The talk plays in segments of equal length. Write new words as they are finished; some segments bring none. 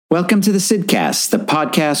Welcome to the Sidcast, the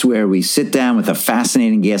podcast where we sit down with a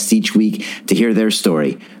fascinating guest each week to hear their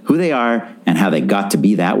story, who they are, and how they got to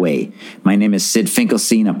be that way. My name is Sid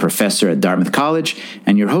Finkelstein, a professor at Dartmouth College,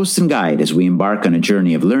 and your host and guide as we embark on a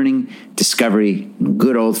journey of learning, discovery, and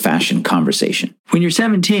good old-fashioned conversation. When you're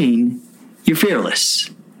 17, you're fearless.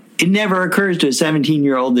 It never occurs to a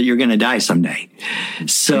 17-year-old that you're going to die someday.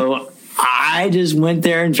 So I just went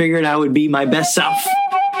there and figured I would be my best self.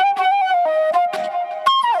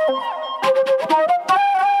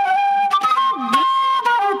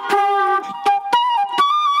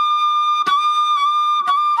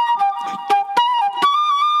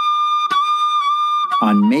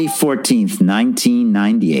 On May 14th,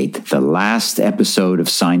 1998, the last episode of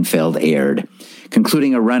Seinfeld aired,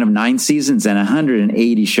 concluding a run of 9 seasons and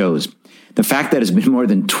 180 shows. The fact that it's been more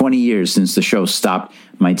than 20 years since the show stopped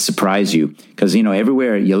might surprise you, because,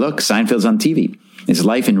 everywhere you look, Seinfeld's on TV. His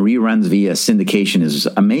life in reruns via syndication is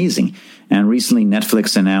amazing. And recently,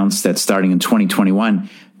 Netflix announced that starting in 2021,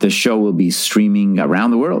 the show will be streaming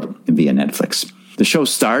around the world via Netflix. The show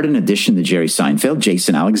starred, in addition to Jerry Seinfeld,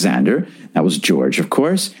 Jason Alexander, that was George, of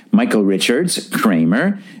course, Michael Richards,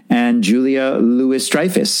 Kramer, and Julia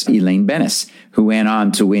Louis-Dreyfus, Elaine Bennis, who went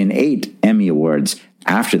on to win 8 Emmy Awards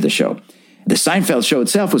after the show. The Seinfeld show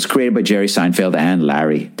itself was created by Jerry Seinfeld and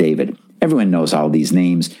Larry David. Everyone knows all these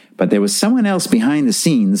names, but there was someone else behind the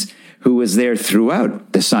scenes who was there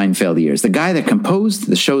throughout the Seinfeld years. The guy that composed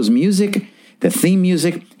the show's music, the theme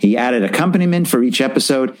music, he added accompaniment for each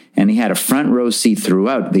episode, and he had a front row seat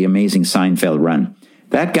throughout the amazing Seinfeld run.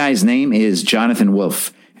 That guy's name is Jonathan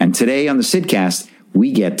Wolff, and today on the Sidcast,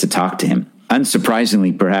 we get to talk to him.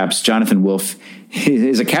 Unsurprisingly, perhaps, Jonathan Wolff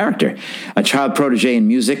is a character, a child protege in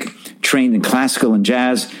music, trained in classical and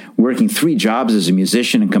jazz, working 3 jobs as a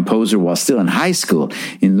musician and composer while still in high school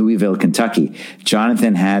in Louisville, Kentucky.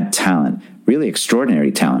 Jonathan had talent, really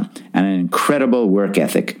extraordinary talent, and an incredible work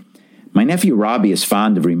ethic. My nephew Robbie is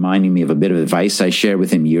fond of reminding me of a bit of advice I shared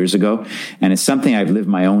with him years ago, and it's something I've lived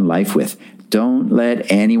my own life with. Don't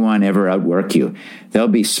let anyone ever outwork you. There'll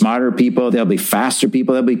be smarter people, there'll be faster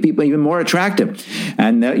people, there'll be people even more attractive,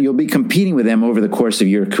 and you'll be competing with them over the course of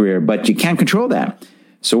your career, but you can't control that.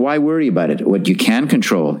 So why worry about it? What you can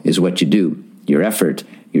control is what you do, your effort,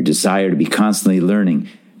 your desire to be constantly learning,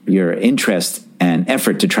 your interest and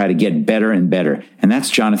effort to try to get better and better, and that's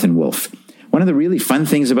Jonathan Wolff. One of the really fun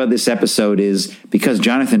things about this episode is because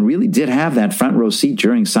Jonathan really did have that front row seat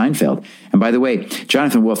during Seinfeld. And by the way,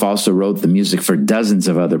 Jonathan Wolff also wrote the music for dozens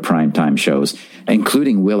of other primetime shows,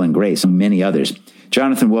 including Will and Grace and many others.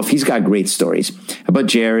 Jonathan Wolff, he's got great stories about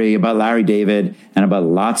Jerry, about Larry David, and about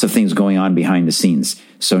lots of things going on behind the scenes.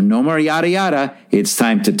 So no more yada yada. It's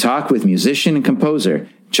time to talk with musician and composer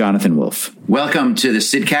Jonathan Wolff. Welcome to the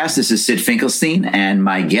Sidcast. This is Sid Finkelstein, and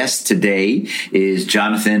my guest today is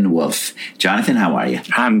Jonathan Wolff. Jonathan, how are you?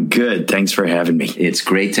 I'm good. Thanks for having me. It's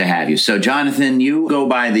great to have you. So, Jonathan, you go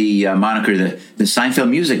by the moniker the Seinfeld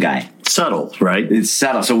music guy. Subtle, right? It's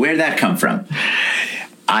subtle. So where did that come from?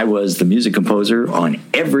 I was the music composer on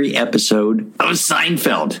every episode of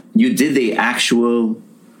Seinfeld. You did the actual...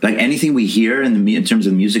 Like anything we hear in terms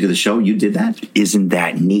of the music of the show, you did that? Isn't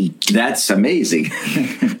that neat? That's amazing.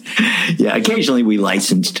 Yeah, occasionally we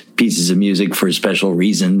licensed pieces of music for special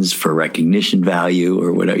reasons, for recognition value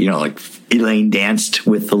or whatever. Like Elaine danced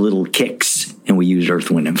with the little kicks, and we used Earth,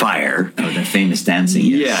 Wind, and Fire. Oh, the famous dancing.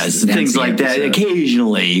 Yes, things like that.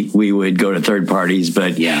 Occasionally we would go to third parties,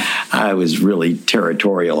 but yeah, I was really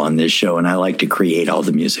territorial on this show, and I like to create all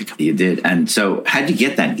the music. You did. And so how'd you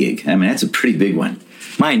get that gig? I mean, that's a pretty big one.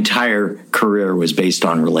 My entire career was based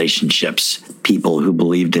on relationships, people who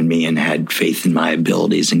believed in me and had faith in my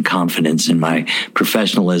abilities and confidence in my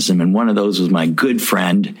professionalism. And one of those was my good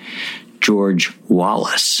friend, George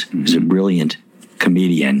Wallace, who's a brilliant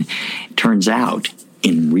comedian. Turns out,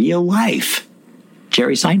 in real life,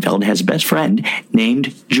 Jerry Seinfeld has a best friend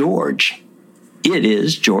named George. It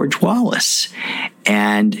is George Wallace.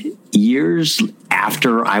 And years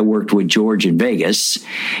after I worked with George in Vegas,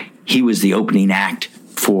 he was the opening act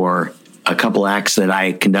for a couple acts that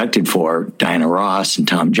I conducted for Diana Ross and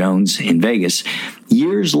Tom Jones in Vegas.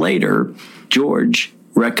 Years later, George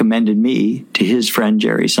recommended me to his friend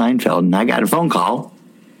Jerry Seinfeld, and I got a phone call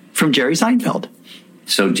from Jerry Seinfeld.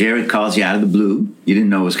 So Jerry calls you out of the blue. You didn't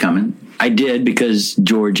know it was coming? I did, because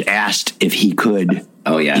George asked if he could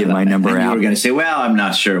give my number out. You were going to say, well, I'm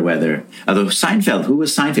not sure whether... Although Seinfeld, who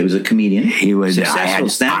was Seinfeld? He was a comedian. He was a successful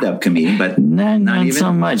stand-up comedian, but not even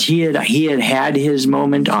so much. He had his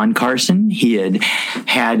moment on Carson. He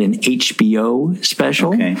had an HBO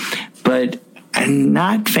special, but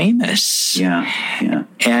not famous. Yeah.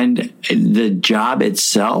 And the job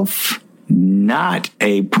itself not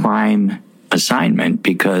a prime assignment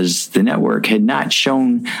because the network had not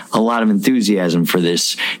shown a lot of enthusiasm for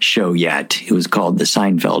this show yet. It was called the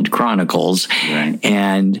Seinfeld Chronicles. Right.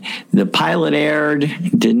 And the pilot aired,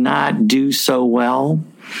 did not do so well.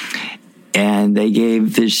 And they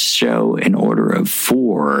gave this show an order of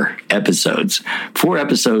 4 episodes. 4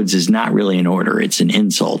 episodes is not really an order. It's an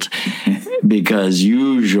insult because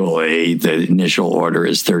usually the initial order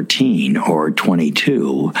is 13 or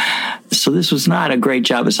 22. So this was not a great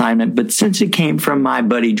job assignment. But since it came from my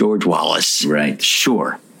buddy George Wallace, right?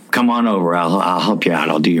 Sure. Come on over. I'll help you out.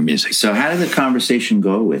 I'll do your music. So how did the conversation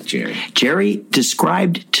go with Jerry? Jerry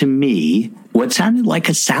described to me what sounded like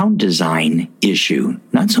a sound design issue,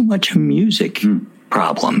 not so much a music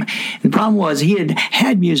problem. And the problem was he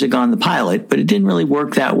had music on the pilot, but it didn't really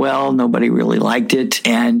work that well. Nobody really liked it.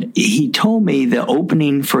 And he told me the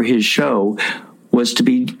opening for his show was to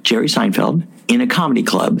be Jerry Seinfeld in a comedy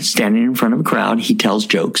club, standing in front of a crowd. He tells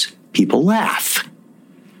jokes. People laugh.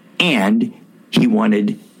 And he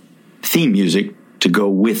wanted theme music to go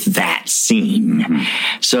with that scene.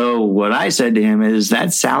 So what I said to him is,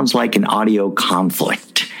 that sounds like an audio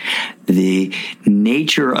conflict. The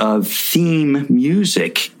nature of theme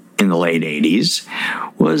music in the late 80s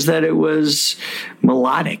was that it was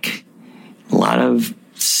melodic. A lot of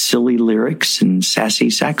silly lyrics and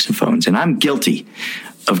sassy saxophones. And I'm guilty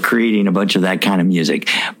of creating a bunch of that kind of music.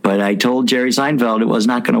 But I told Jerry Seinfeld it was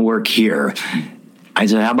not going to work here. I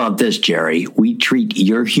said, how about this, Jerry? We treat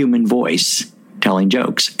your human voice telling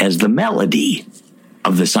jokes as the melody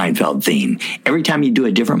of the Seinfeld theme. Every time you do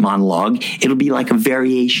a different monologue, it'll be like a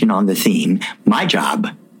variation on the theme. My job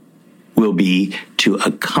will be to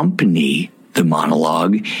accompany the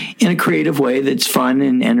monologue in a creative way that's fun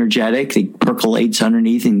and energetic, that percolates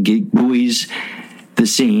underneath and buoys the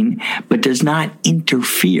scene, but does not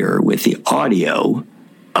interfere with the audio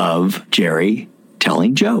of Jerry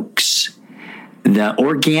telling jokes. The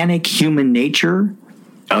organic human nature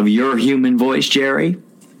of your human voice, Jerry,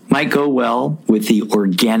 might go well with the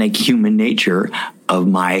organic human nature of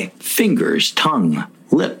my fingers, tongue,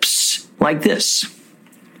 lips, like this.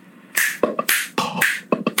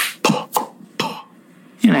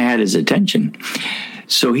 And I had his attention.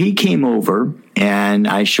 So he came over and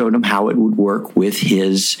I showed him how it would work with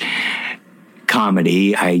his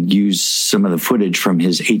comedy. I used some of the footage from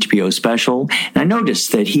his HBO special. And I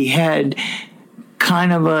noticed that he had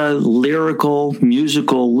kind of a lyrical,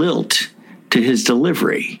 musical lilt to his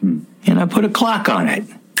delivery. And I put a clock on it,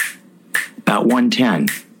 about 110.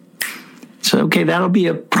 So, okay, that'll be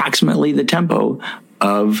approximately the tempo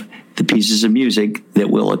of the pieces of music that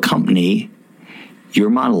will accompany your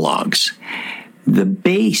monologues. The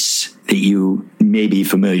bass that you may be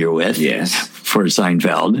familiar with, yes, for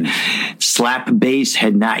Seinfeld, slap bass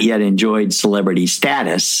had not yet enjoyed celebrity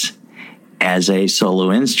status as a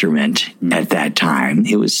solo instrument at that time.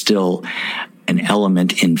 It was still an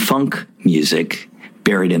element in funk music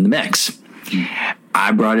buried in the mix.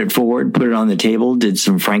 I brought it forward, put it on the table, did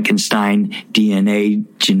some Frankenstein DNA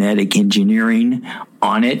genetic engineering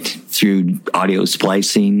on it through audio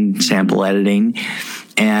splicing, sample editing,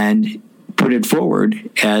 and put it forward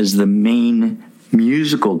as the main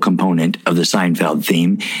musical component of the Seinfeld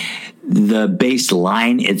theme. The bass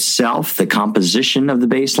line itself, the composition of the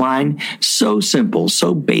bass line, so simple,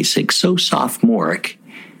 so basic, so sophomoric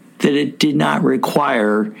that it did not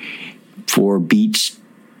require 4 beats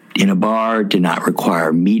in a bar, did not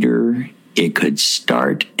require meter. It could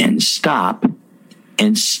start and stop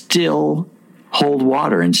and still hold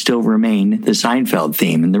water and still remain the Seinfeld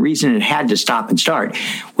theme. And the reason it had to stop and start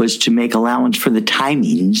was to make allowance for the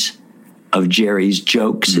timings of Jerry's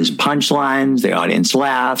jokes, his punchlines, the audience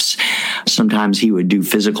laughs. Sometimes he would do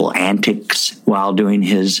physical antics while doing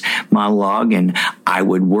his monologue, and I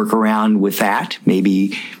would work around with that,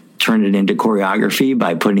 maybe turn it into choreography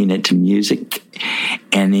by putting it to music.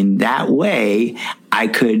 And in that way, I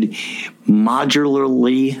could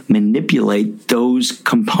modularly manipulate those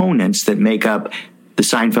components that make up the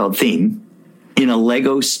Seinfeld theme in a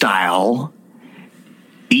Lego style.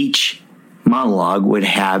 Each monologue would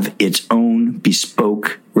have its own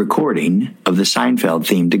bespoke recording of the Seinfeld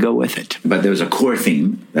theme to go with it. But there was a core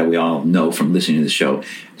theme that we all know from listening to the show.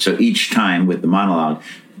 So each time with the monologue,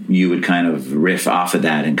 you would kind of riff off of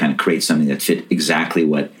that and kind of create something that fit exactly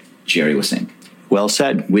what Jerry was saying. Well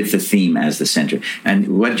said. With the theme as the center.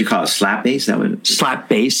 And what did you call it? Slap bass? Slap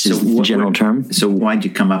bass is the general term. So why did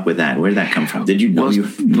you come up with that? Where did that come from? Did you know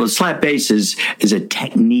Well, slap bass is a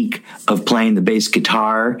technique of playing the bass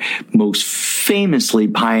guitar, most famously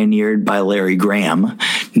pioneered by Larry Graham.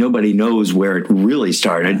 Nobody knows where it really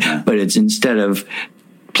started, but it's instead of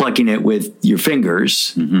plucking it with your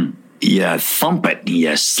fingers, you thump it,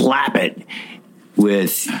 you slap it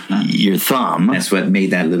with your thumb. That's what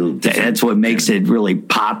made that little... That's what makes it really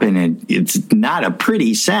pop, and it's not a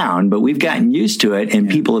pretty sound, but we've gotten used to it, and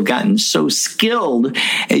people have gotten so skilled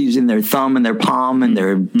at using their thumb and their palm and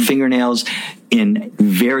their fingernails in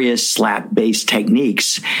various slap-based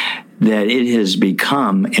techniques that it has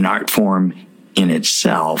become an art form in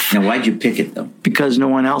itself. Now, why'd you pick it, though? Because no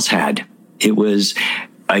one else had. It was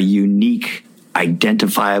a unique,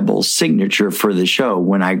 identifiable signature for the show.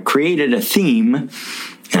 When I created a theme,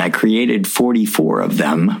 and I created 44 of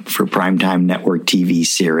them for Primetime Network TV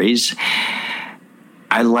series,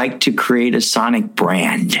 I like to create a sonic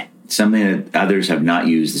brand. Something that others have not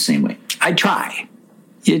used the same way. I try.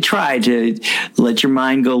 You try to let your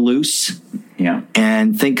mind go loose. Yeah.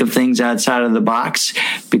 And think of things outside of the box,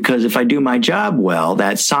 because if I do my job well,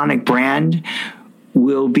 that sonic brand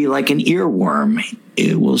will be like an earworm.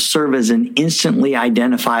 It will serve as an instantly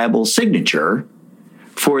identifiable signature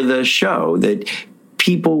for the show that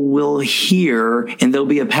people will hear, and there'll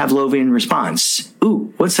be a Pavlovian response.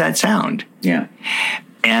 Ooh, what's that sound? Yeah.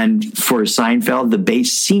 And for Seinfeld, the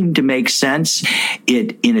bass seemed to make sense.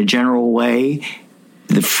 It, in a general way,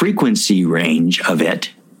 the frequency range of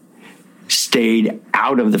it stayed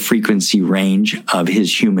out of the frequency range of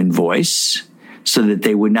his human voice so that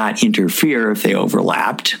they would not interfere if they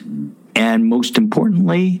overlapped. And most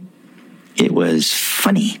importantly, it was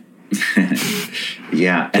funny.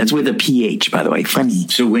 Yeah. That's with a PH, by the way, funny.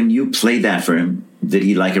 So when you played that for him, did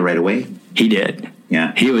he like it right away? He did.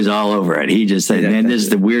 Yeah. He was all over it. He just said, man, this is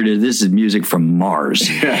the weirdest. This is music from Mars.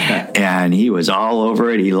 And he was all over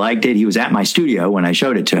it. He liked it. He was at my studio when I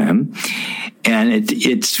showed it to him. And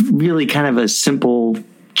it's really kind of a simple,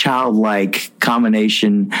 childlike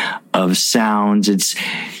combination of sounds. It's,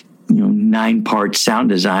 9 parts sound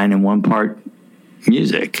design and 1 part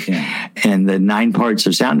music. Yeah. And the 9 parts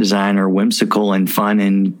of sound design are whimsical and fun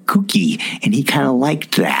and kooky. And he kind of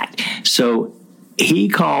liked that. So he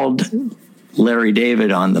called Larry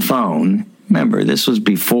David on the phone. Remember, this was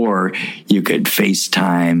before you could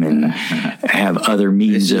FaceTime and have other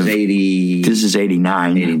means This is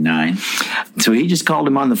 89. 89. So he just called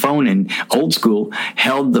him on the phone, and old school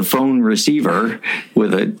held the phone receiver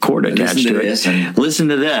with a cord attached to it. Listen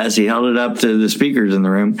to this. He held it up to the speakers in the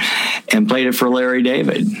room and played it for Larry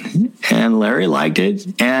David. And Larry liked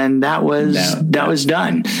it, and that was done. That was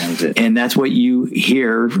it. And that's what you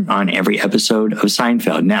hear on every episode of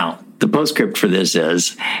Seinfeld. Now, the postscript for this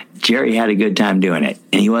is Jerry had a good time doing it,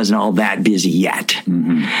 and he wasn't all that busy yet.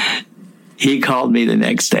 Mm-hmm. He called me the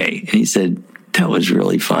next day, and he said, that was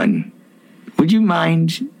really fun. Would you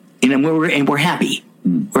mind? And we're happy.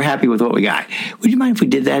 We're happy with what we got. Would you mind if we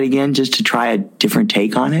did that again just to try a different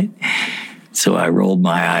take on it? So I rolled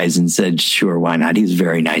my eyes and said, sure, why not? He's a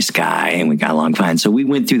very nice guy, and we got along fine. So we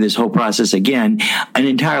went through this whole process again, an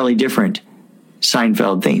entirely different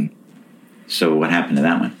Seinfeld theme. So what happened to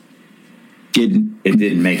that one? It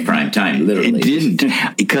didn't make prime time, literally. It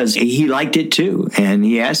didn't, because he liked it too. And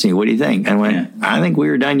he asked me, what do you think? I went, I think we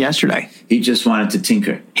were done yesterday. He just wanted to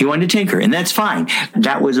tinker. He wanted to tinker, and that's fine.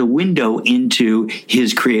 That was a window into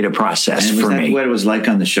his creative process for me. Was that what it was like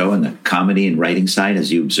on the show, on the comedy and writing side,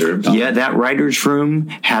 as you observed? Yeah, that writer's room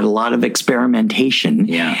had a lot of experimentation.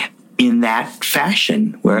 Yeah. In that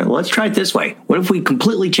fashion, where let's try it this way. What if we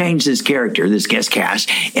completely change this character, this guest cast,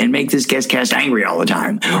 and make this guest cast angry all the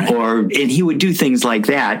time? Right. And he would do things like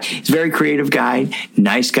that. He's a very creative guy,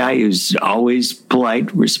 nice guy who's always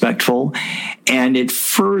polite, respectful, and it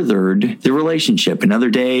furthered the relationship. Another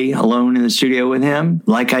day alone in the studio with him,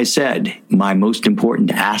 like I said, my most important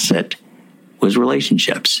asset was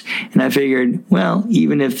relationships. And I figured, well,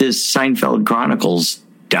 even if this Seinfeld Chronicles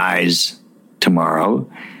dies tomorrow,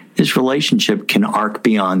 this relationship can arc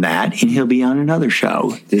beyond that, and he'll be on another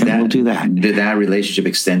show, we'll do that. Did that relationship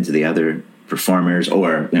extend to the other performers,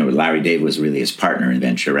 or Larry David was really his partner in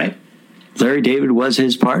venture, right? Larry David was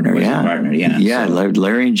his partner, Yeah, so,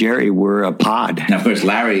 Larry and Jerry were a pod. Now, of course,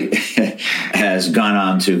 Larry has gone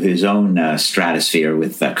on to his own stratosphere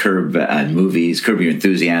with Curb and movies, Curb Your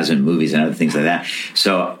Enthusiasm movies and other things like that.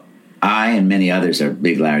 So I and many others are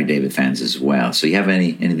big Larry David fans as well. So you have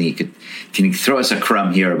anything can you throw us a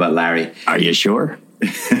crumb here about Larry? Are you sure?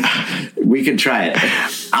 We can try it.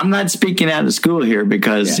 I'm not speaking out of school here,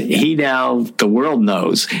 because the world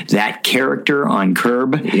knows that character on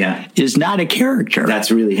Curb is not a character. That's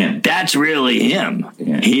really him.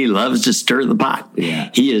 Yeah. He loves to stir the pot. Yeah.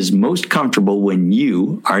 He is most comfortable when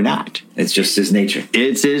you are not. It's just his nature.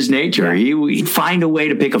 It's his nature. Yeah. He find a way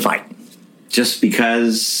to pick a fight. Just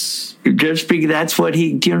because that's what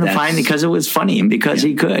he because it was funny and because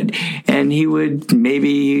he could. And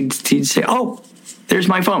he'd say, oh, there's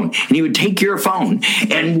my phone. And he would take your phone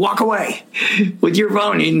and walk away with your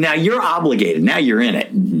phone. And now you're obligated. Now you're in it.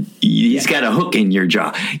 He's got a hook in your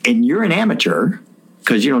jaw. And you're an amateur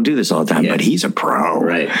because you don't do this all the time, but he's a pro.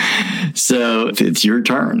 Right. So it's your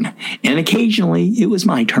turn. And occasionally it was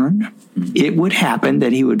my turn. It would happen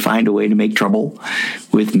that he would find a way to make trouble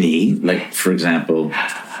with me. Like, for example...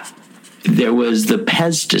 There was the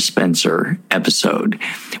Pez dispenser episode,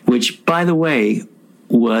 which, by the way,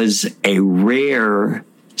 was a rare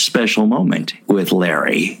special moment with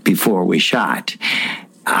Larry before we shot.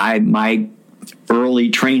 My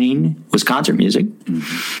early training was concert music.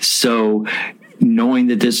 So knowing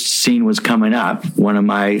that this scene was coming up, one of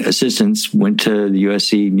my assistants went to the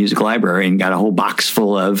USC Music Library and got a whole box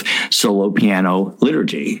full of solo piano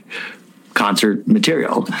liturgy concert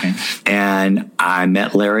material. Okay. And I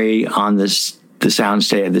met Larry on the sound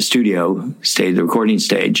stage, the studio stage, the recording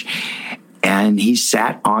stage, and he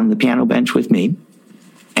sat on the piano bench with me,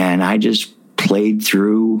 and I just played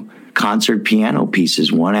through concert piano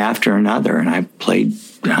pieces one after another, and I played,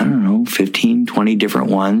 15, 20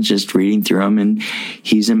 different ones, just reading through them, and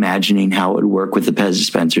he's imagining how it would work with the Pez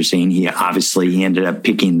dispenser scene. He ended up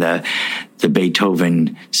picking the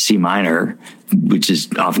Beethoven C minor, which is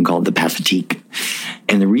often called the Pathétique.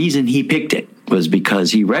 And the reason he picked it was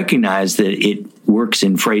because he recognized that it works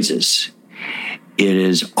in phrases. It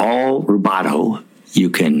is all rubato.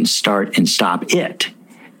 You can start and stop it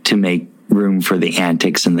to make room for the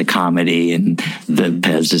antics and the comedy and the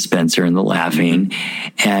Pez dispenser and the laughing.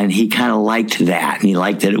 And he kind of liked that. And he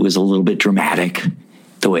liked that it was a little bit dramatic,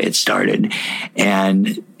 the way it started.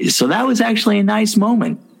 And so that was actually a nice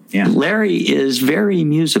moment. Yeah. Larry is very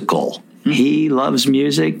musical. He loves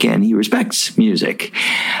music and he respects music.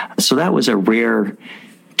 So that was a rare,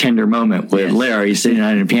 tender moment with Larry sitting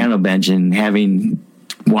on a piano bench and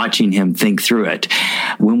watching him think through it.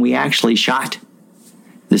 When we actually shot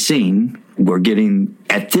the scene, we're getting,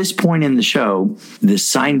 at this point in the show, the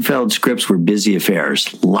Seinfeld scripts were busy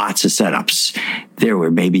affairs, lots of setups. There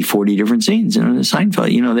were maybe 40 different scenes in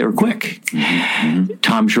Seinfeld. They were quick.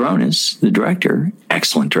 Tom Sharonis, the director,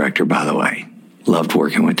 excellent director, by the way. Loved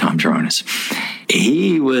working with Tom Sharonis.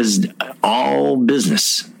 He was all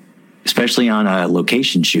business, especially on a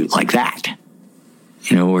location shoot like that,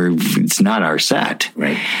 where it's not our set.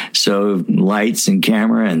 Right. So lights and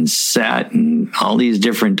camera and set and all these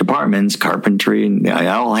different departments, carpentry, and they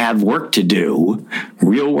all have work to do,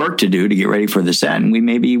 real work to do to get ready for the set. And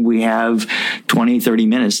we have 20, 30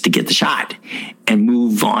 minutes to get the shot and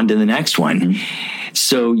move on to the next one.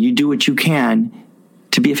 So you do what you can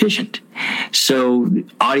to be efficient. So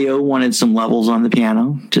audio wanted some levels on the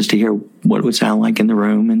piano just to hear what it would sound like in the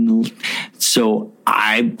room. And so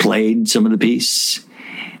I played some of the piece.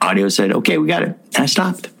 Audio said, okay, we got it. And I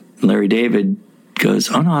stopped. Larry David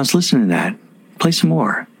goes, oh no, I was listening to that. Play some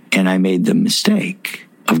more. And I made the mistake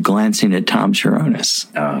of glancing at Tom Sharonis.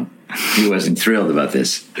 Oh, he wasn't thrilled about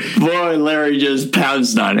this. Boy, Larry just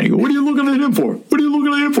pounced on it. What are you looking at him for? What are you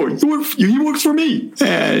looking at him for? He works for me.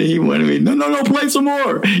 And he went to me, no, play some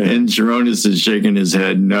more. And Sharonis is shaking his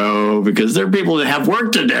head, no, because there are people that have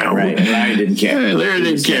work to do. Right, and Larry didn't care. Larry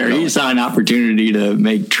didn't care. He saw an opportunity to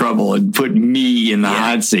make trouble and put me in the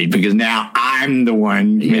hot seat because now I'm the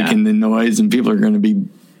one making the noise and people are going to be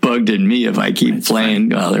bugged at me if I keep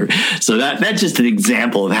playing. So that's just an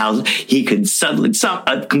example of how he could suddenly,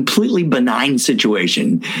 a completely benign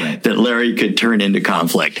situation that Larry could turn into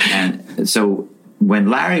conflict. And so when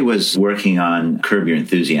Larry was working on Curb Your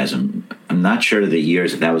Enthusiasm, I'm not sure the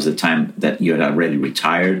years, if that was the time that you had already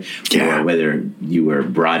retired or whether you were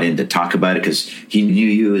brought in to talk about it, because he knew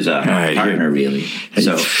you as a partner, really.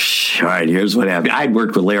 So, all right, here's what happened. I'd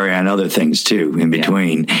worked with Larry on other things, too, in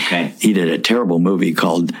between. Yeah. Okay. He did a terrible movie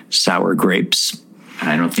called Sour Grapes.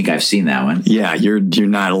 I don't think I've seen that one. Yeah, you're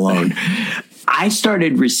not alone. I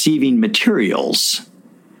started receiving materials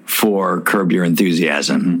for Curb Your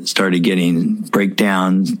Enthusiasm. Started getting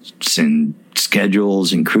breakdowns and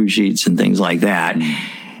schedules and crew sheets and things like that.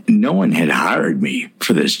 No one had hired me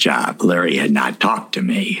for this job. Larry had not talked to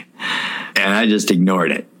me. And I just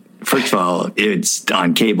ignored it. First of all, it's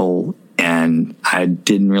on cable, and I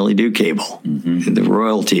didn't really do cable. The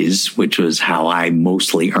royalties, which was how I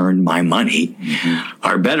mostly earned my money,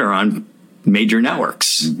 are better on major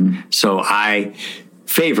networks. So I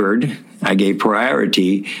gave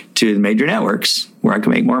priority to the major networks where I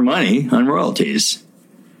could make more money on royalties.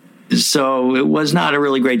 So it was not a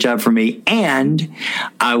really great job for me. And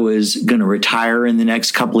I was going to retire in the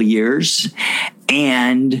next couple of years.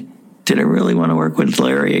 And did I really want to work with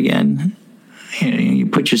Larry again? you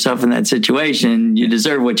put yourself in that situation, you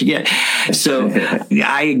deserve what you get. So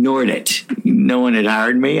I ignored it. No one had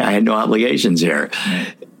hired me. I had no obligations here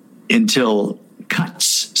until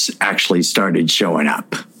cuts actually started showing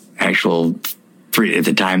up. At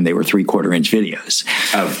the time, they were 3/4-inch videos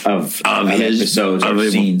of his episodes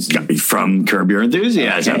or scenes from Curb Your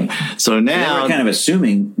Enthusiasm. Okay. So now they were kind of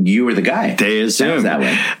assuming you were the guy. They assume that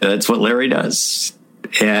way. That's what Larry does.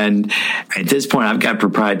 And at this point, I've got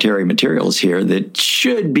proprietary materials here that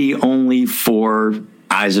should be only for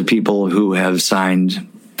eyes of people who have signed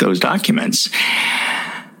those documents.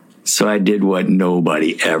 So I did what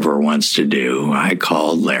nobody ever wants to do. I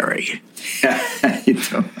called Larry.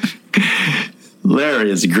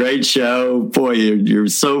 Larry, it's a great show. Boy, you're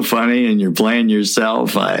so funny and you're playing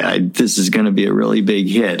yourself. This is going to be a really big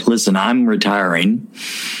hit. Listen, I'm retiring.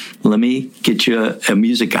 Let me get you a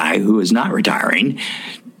music guy who is not retiring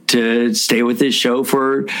to stay with this show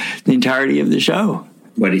for the entirety of the show.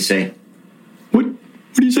 What did he say? What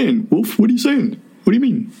are you saying, Wolff? What are you saying? What do you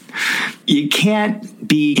mean? You can't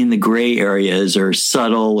be in the gray areas or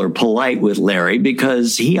subtle or polite with Larry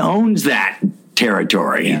because he owns that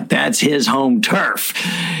territory. Yeah. That's his home turf.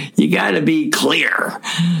 You got to be clear.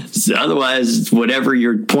 So otherwise, whatever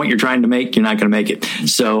your point you're trying to make, you're not going to make it.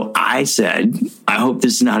 So I said, I hope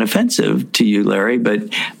this is not offensive to you, Larry, but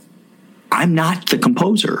I'm not the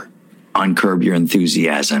composer on Curb Your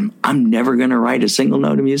Enthusiasm. I'm never going to write a single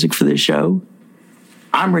note of music for this show.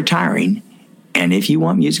 I'm retiring. And if you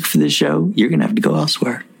want music for this show, you're going to have to go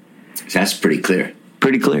elsewhere. That's pretty clear.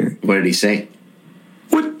 Pretty clear. What did he say?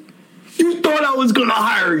 What? You thought I was going to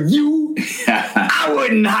hire you? I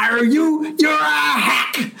wouldn't hire you. You're a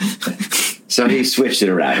hack. So he switched it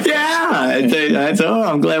around. Yeah.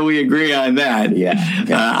 I'm glad we agree on that.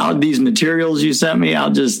 Yeah. These materials you sent me,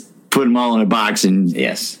 I'll just put them all in a box and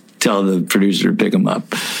tell the producer to pick them up.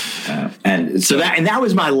 And that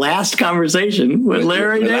was my last conversation with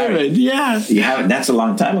Larry David. Yeah. You haven't, that's a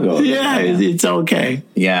long time ago. Yeah, it's okay.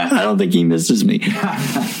 Yeah. I don't think he misses me.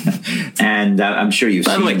 And I'm sure you've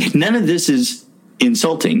seen. By the way, none of this is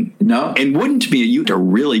insulting. No. And wouldn't be you to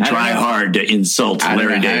really try hard to insult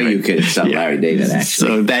Larry David. How you could insult Larry David, actually.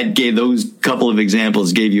 So that gave those couple of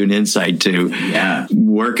examples gave you an insight to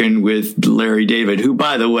working with Larry David, who,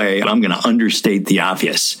 by the way, I'm going to understate the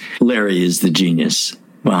obvious. Larry is the genius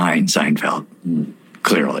behind Seinfeld.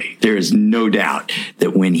 Clearly. There is no doubt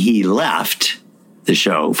that when he left the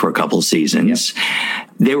show for a couple seasons,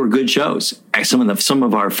 they were good shows. Some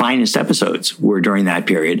of our finest episodes were during that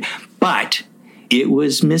period, but it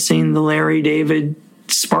was missing the Larry David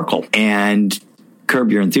sparkle. And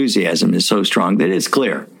Curb Your Enthusiasm is so strong that it's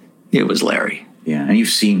clear it was Larry. Yeah, and you've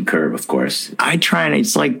seen Curb, of course. I try, and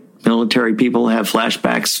it's like military people have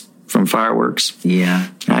flashbacks from fireworks. Yeah.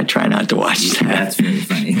 I try not to watch that. That's really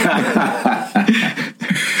funny.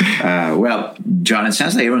 Well, John, it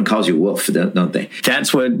sounds like everyone calls you Wolff, don't they?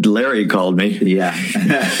 That's what Larry called me. Yeah.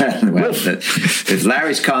 Well, if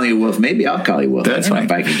Larry's calling you Wolff, maybe I'll call you Wolff. That's fine.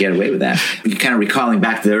 If I could get away with that. You're kind of recalling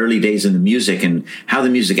back to the early days in the music and how the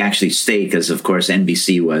music actually stayed, because, of course,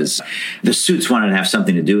 NBC was... The Suits wanted to have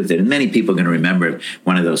something to do with it, and many people are going to remember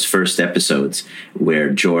one of those first episodes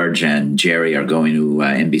where George and Jerry are going to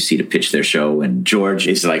NBC to pitch their show, and George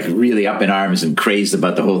is like really up in arms and crazed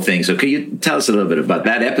about the whole thing. So could you tell us a little bit about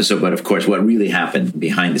that episode, but of course what really happened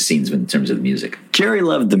behind the scenes in terms of the music? Jerry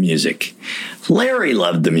loved the music. Larry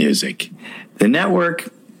loved the music. The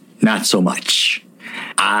network, not so much.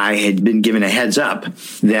 I had been given a heads up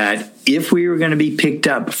that if we were going to be picked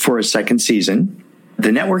up for a second season,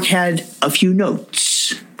 the network had a few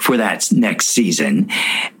notes for that next season.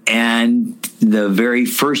 And the very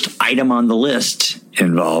first item on the list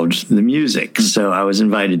involved the music. So I was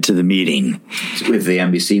invited to the meeting. With the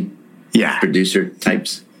NBC producer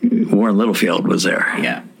types? Warren Littlefield was there.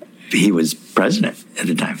 Yeah. He was president at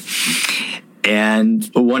the time. And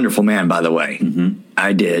a wonderful man, by the way. Mm-hmm.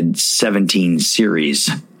 I did 17 series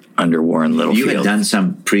under Warren Littlefield. You had done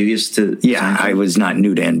some previous to... Yeah, I was not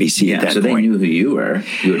new to NBC at that so point. So they knew who you were.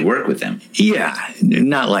 You would work with them. Yeah,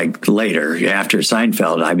 not like later. After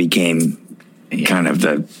Seinfeld, I became kind of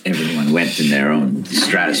the... Everyone went in their own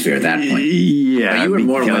stratosphere at that point. Yeah. But you were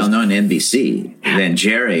more well-known to NBC than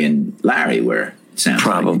Jerry and Larry were.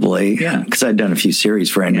 Probably. Yeah. Because I'd done a few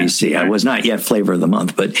series for NBC. Yeah, I was not yet Flavor of the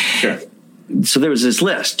Month, but... Sure. So there was this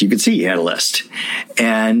list. You could see he had a list.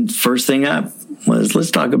 And first thing up was,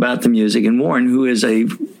 let's talk about the music. And Warren, who is a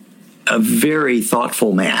very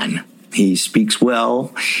thoughtful man. He speaks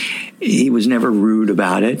well. He was never rude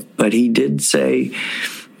about it, but he did say,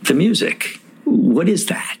 the music, what is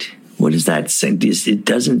that? What is that? Is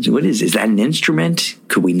that an instrument?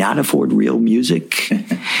 Could we not afford real music?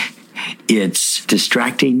 It's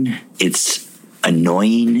distracting. It's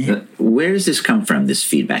annoying. Where does this come from, this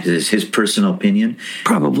feedback? Is this his personal opinion?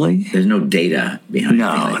 Probably. There's no data behind it.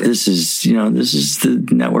 No, this is the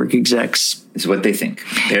network execs. It's what they think.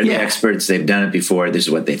 They're the experts. They've done it before. This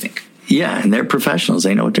is what they think. Yeah, and they're professionals.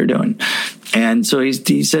 They know what they're doing. And so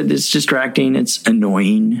he said it's distracting. It's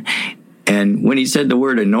annoying. And when he said the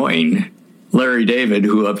word annoying, Larry David,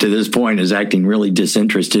 who up to this point is acting really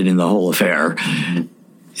disinterested in the whole affair,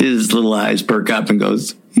 his little eyes perk up and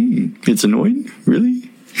goes, it's annoying? Really?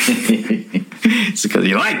 It's because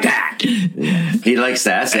you like that. He likes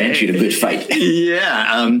that. That's the entry to good fight.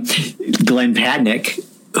 Yeah. Glenn Padnick,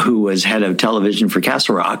 who was head of television for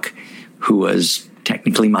Castle Rock, who was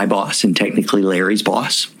technically my boss and technically Larry's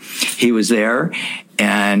boss, he was there.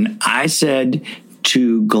 And I said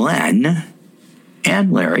to Glenn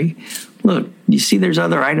and Larry, look, you see there's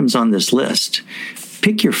other items on this list.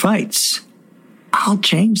 Pick your fights. I'll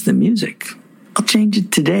change the music. I'll change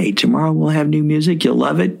it today. Tomorrow we'll have new music. You'll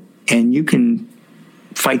love it. And you can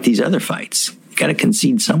fight these other fights. You got to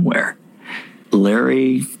concede somewhere.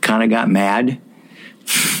 Larry kind of got mad.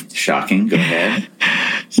 Shocking. Go ahead.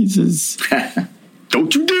 He says,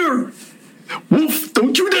 don't you dare. Wolff,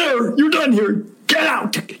 don't you dare. You're done here. Get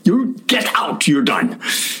out. You get out. You're done.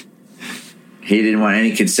 He didn't want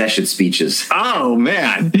any concession speeches. Oh,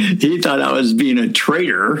 man. He thought I was being a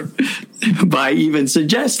traitor by even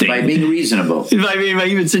suggesting. By being reasonable. By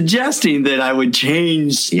even suggesting that I would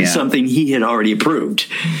change something he had already approved.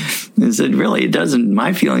 And said, really, it doesn't,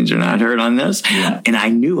 my feelings are not hurt on this. Yeah. And I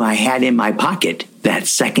knew I had in my pocket that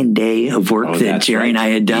second day of work that Jerry and I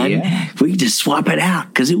had done. Yeah. We could just swap it out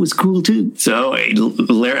because it was cool, too. So I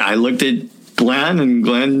looked at Glenn, and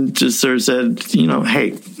Glenn just sort of said,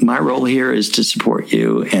 hey, my role here is to support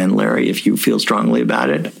you. And Larry, if you feel strongly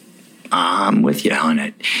about it, I'm with you on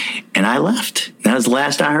it. And I left. That was the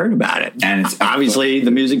last I heard about it. And it's obviously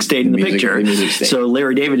the music stayed in the picture. So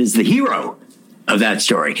Larry David is the hero of that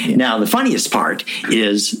story. Yeah. Now, the funniest part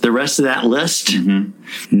is the rest of that list,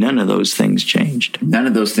 none of those things changed. None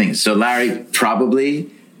of those things. So Larry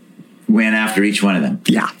probably went after each one of them.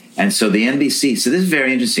 Yeah. And so the NBC, so this is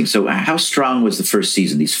very interesting. So how strong was the first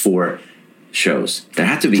season, these 4 shows? There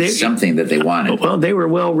had to be something that they wanted. Well, they were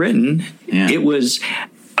well written. Yeah. It was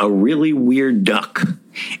a really weird duck.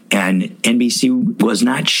 And NBC was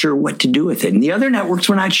not sure what to do with it. And the other networks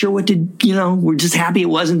were not sure what to, were just happy it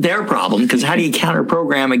wasn't their problem. Because how do you counter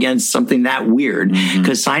program against something that weird?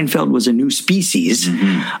 Because Seinfeld was a new species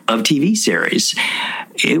of TV series.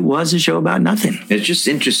 It was a show about nothing. It's just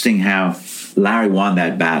interesting how Larry won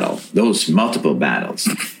that battle, those multiple battles.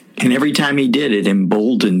 And every time he did, it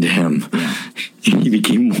emboldened him. Yeah. He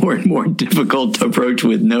became more and more difficult to approach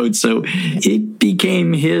with notes. So it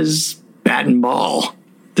became his bat and ball,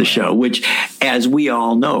 the show, which, as we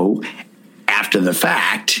all know, after the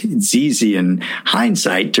fact, it's easy in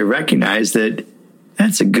hindsight to recognize that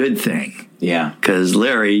that's a good thing. Yeah. Because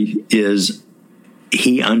Larry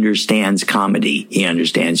he understands comedy. He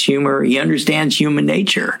understands humor. He understands human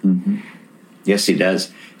nature. Yes, he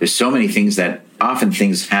does. There's so many things that often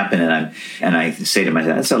things happen, and I say to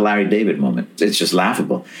myself, that's a Larry David moment. It's just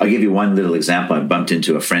laughable. I'll give you one little example. I bumped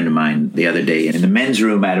into a friend of mine the other day in the men's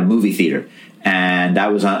room at a movie theater, and I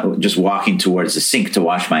was just walking towards the sink to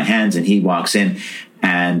wash my hands, and he walks in,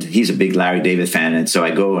 and he's a big Larry David fan, and so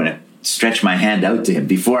I go and stretch my hand out to him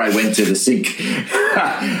before I went to the sink.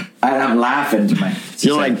 And I'm laughing to myself.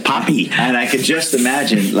 You're like Poppy. And I could just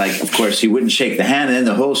imagine, of course, he wouldn't shake the hand. And then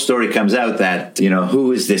the whole story comes out that,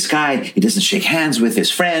 who is this guy? He doesn't shake hands with his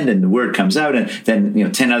friend. And the word comes out. And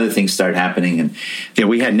then, 10 other things start happening. And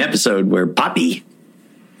we had an episode where Poppy,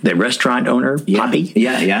 the restaurant owner, Poppy.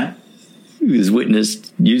 Yeah. Was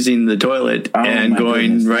witnessed using the toilet and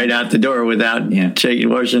going right out the door without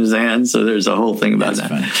washing his hands. So there's a whole thing about that.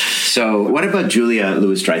 Funny. So what about Julia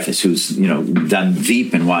Louis-Dreyfus, who's done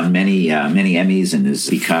Veep and won many Emmys and has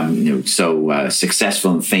become so successful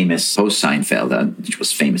and famous post Seinfeld, which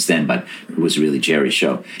was famous then, but it was really Jerry's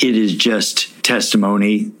show. It is just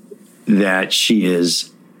testimony that she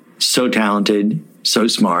is so talented, so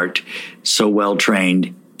smart, so well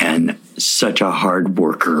trained, and such a hard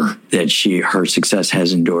worker that her success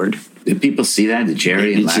has endured. Did people see that? Did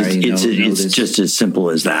Jerry and Larry know this? It's just as simple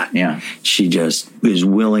as that. Yeah. She just is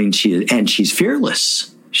willing, and she's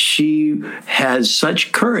fearless. She has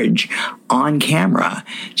such courage on camera.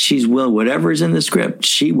 She's whatever's in the script,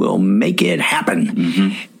 she will make it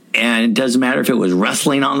happen. And it doesn't matter if it was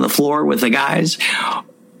wrestling on the floor with the guys.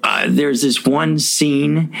 There's this one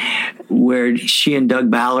scene where she and Doug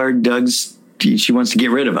Ballard, she wants to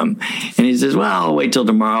get rid of him. And he says, well, I'll wait till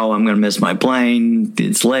tomorrow. I'm going to miss my plane.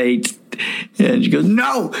 It's late. And she goes,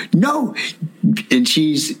 no. And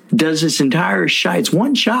she does this entire shot. It's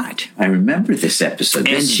one shot. I remember this episode.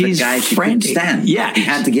 And she's the guy she couldn't frantic. stand. Yeah. He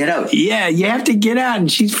had to get out. Yeah, you have to get out.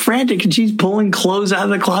 And she's frantic, and she's pulling clothes out of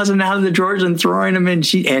the closet and out of the drawers and throwing them in,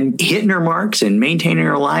 and hitting her marks and maintaining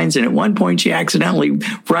her lines. And at one point, she accidentally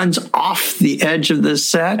runs off the edge of the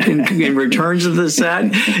set and returns to the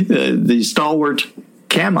set. The stalwart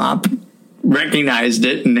cam op recognized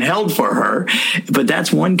it and held for her, but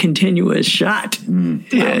that's one continuous shot.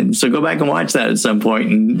 And so go back and watch that at some point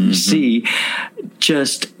and see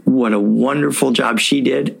just what a wonderful job she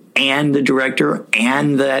did, and the director,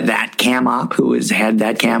 and that cam op who has had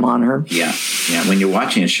that cam on her. Yeah. When you're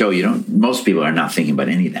watching a show, most people are not thinking about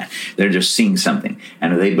any of that. They're just seeing something,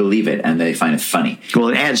 and they believe it, and they find it funny. Well,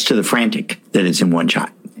 it adds to the frantic that it's in one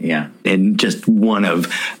shot. Yeah. And just one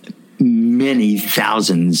of many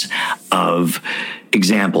thousands of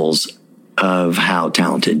examples of how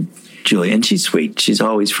talented Julia, and she's sweet. She's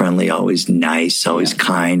always friendly, always nice, always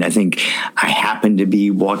kind. I think I happened to be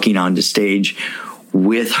walking onto stage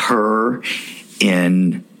with her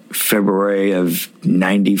in February of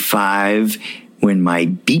 95 when my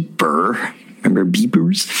beeper, remember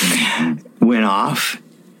beepers, went off.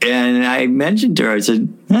 And I mentioned to her, I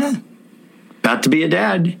said, about to be a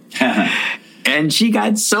dad. And she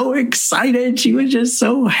got so excited. She was just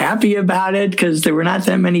so happy about it because there were not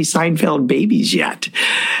that many Seinfeld babies yet.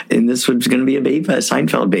 And this was going to be a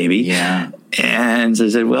Seinfeld baby. Yeah. And so I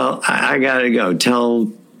said, well, I got to go.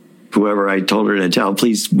 Tell whoever I told her to tell,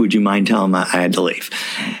 please, would you mind telling them I had to leave?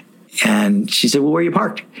 And she said, well, where are you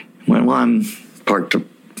parked? I went, well, I'm parked.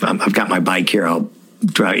 I've got my bike here. I'll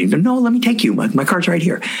drive you. No, let me take you. My car's right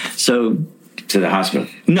here. So... To the hospital?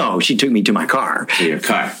 No, she took me to my car. To your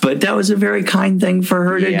car. But that was a very kind thing for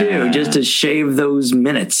her to do, just to shave those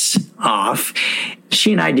minutes off.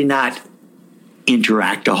 She and I did not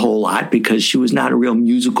interact a whole lot because she was not a real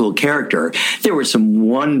musical character. There were some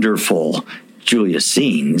wonderful Julia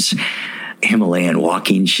scenes. Himalayan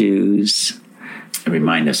walking shoes.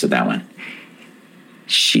 Remind us of that one.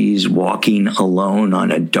 She's walking alone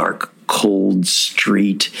on a dark, cold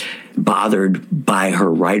street, bothered by her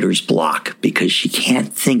writer's block because she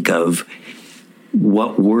can't think of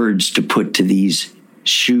what words to put to these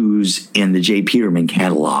shoes in the J. Peterman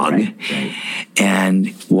catalog. Right.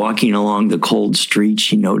 And walking along the cold street,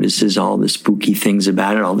 she notices all the spooky things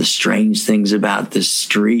about it, all the strange things about the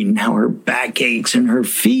street, and how her back aches and her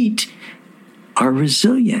feet are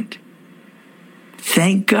resilient.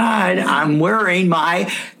 Thank God I'm wearing my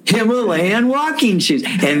Himalayan walking shoes.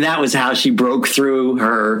 And that was how she broke through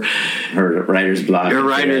her writer's block. Her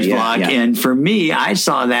writer's block. Yeah. And for me, I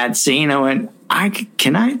saw that scene. I went,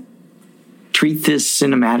 can I treat this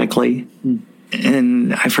cinematically?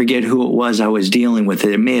 And I forget who it was I was dealing with.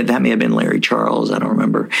 That may have been Larry Charles. I don't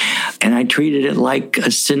remember. And I treated it like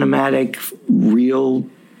a cinematic, real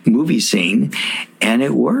movie scene. And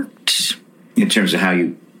it worked. In terms of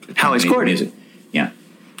how I scored music. Yeah.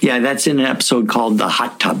 Yeah, that's in an episode called The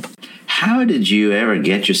Hot Tub. How did you ever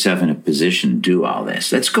get yourself in a position to do all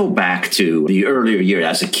this? Let's go back to the earlier year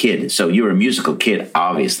as a kid. So you were a musical kid,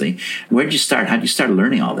 obviously. Where did you start? How did you start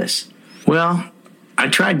learning all this? Well, I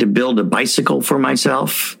tried to build a bicycle for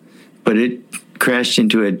myself, but it crashed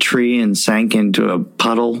into a tree and sank into a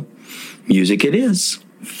puddle. Music it is.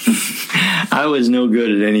 I was no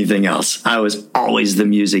good at anything else. I was always the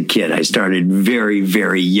music kid. I started very,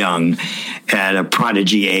 very young at a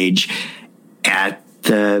prodigy age at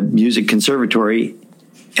the music conservatory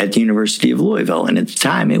at the University of Louisville. And at the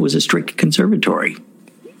time, it was a strict conservatory.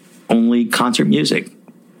 Only concert music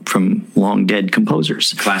from long dead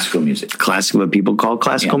composers. Classical music. What people call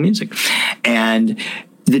classical music. And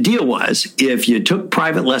the deal was, if you took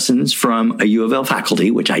private lessons from a U of L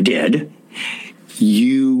faculty, which I did,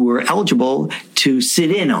 you were eligible to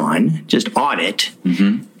sit in on, just audit,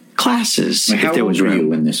 classes. How old were you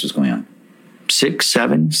when this was going on? 6,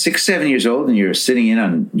 7. 6, 7 years old, and you're sitting in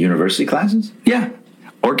on university classes? Yeah.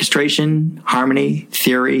 Orchestration, harmony,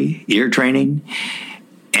 theory, ear training.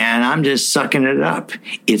 And I'm just sucking it up.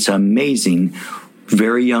 It's amazing.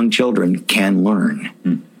 Very young children can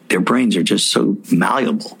learn. Their brains are just so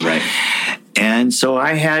malleable. Right. And so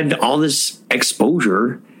I had all this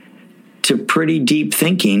exposure to pretty deep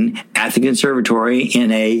thinking at the conservatory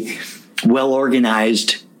in a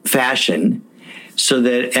well-organized fashion, so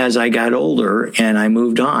that as I got older and I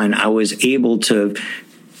moved on, I was able to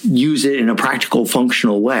use it in a practical,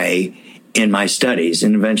 functional way in my studies.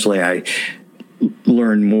 And eventually I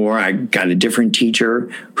learned more. I got a different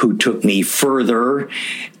teacher who took me further,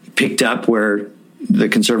 picked up where the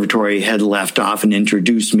conservatory had left off, and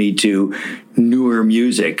introduced me to newer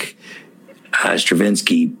music.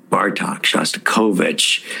 Stravinsky, Bartok,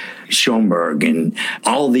 Shostakovich, Schoenberg, and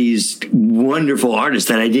all these wonderful artists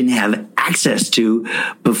that I didn't have access to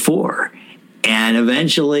before. And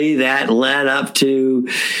eventually that led up to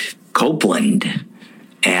Copland.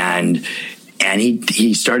 And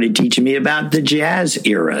he started teaching me about the jazz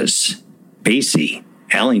eras, Basie,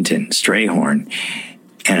 Ellington, Strayhorn.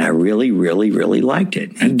 And I really, really, really liked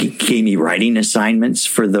it. He gave me writing assignments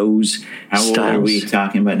for those styles. How old are we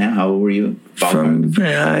talking about now? How old were you? From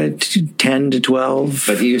 10 to 12.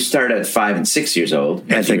 But you started at 5 and 6 years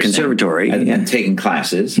old. At the conservatory. And taking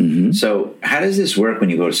classes. Mm-hmm. So how does this work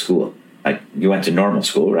when you go to school? Like, you went to normal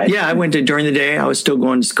school, right? Yeah, I went to, during the day, I was still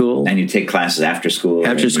going to school. And you take classes after school?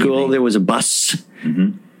 After school, there was a bus.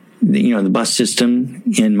 Mm-hmm. The bus system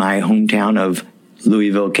in my hometown of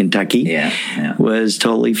Louisville, Kentucky, was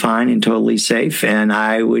totally fine and totally safe. And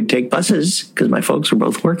I would take buses, because my folks were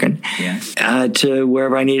both working, to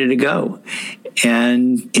wherever I needed to go.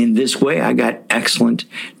 And in this way, I got excellent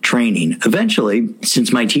training. Eventually,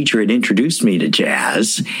 since my teacher had introduced me to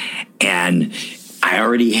jazz, and I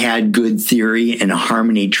already had good theory and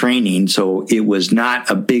harmony training, so it was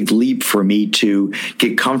not a big leap for me to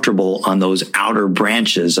get comfortable on those outer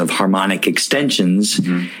branches of harmonic extensions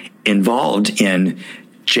involved in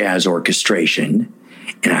jazz orchestration.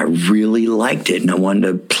 And I really liked it, and I wanted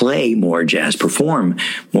to play more jazz, perform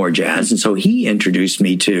more jazz. And so he introduced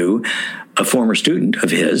me to a former student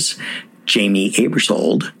of his, Jamie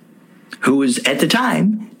Abersold, who was at the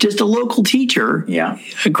time just a local teacher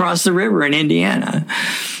across the river in Indiana.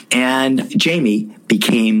 And Jamie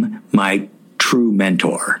became my true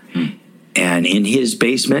mentor. And in his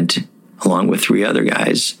basement, along with 3 other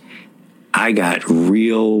guys, I got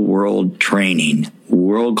real world training,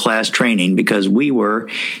 world-class training, because we were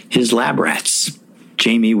his lab rats.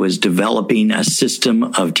 Jamie was developing a system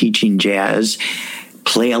of teaching jazz,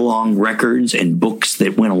 play-along records and books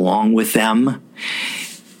that went along with them.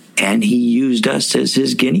 And he used us as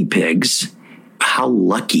his guinea pigs. How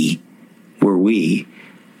lucky were we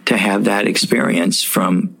to have that experience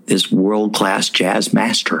from this world-class jazz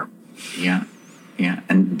master? Yeah.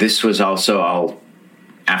 And this was also all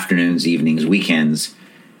afternoons, evenings, weekends.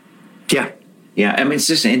 Yeah, I mean, it's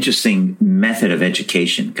just an interesting method of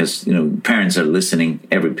education, because, parents are listening.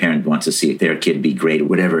 Every parent wants to see their kid be great at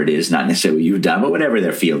whatever it is, not necessarily what you've done, but whatever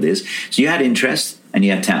their field is. So you had interest and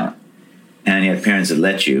you had talent. And you had parents that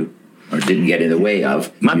let you, or didn't get in the way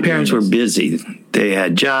of. My parents were busy. They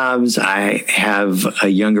had jobs. I have a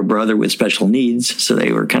younger brother with special needs, so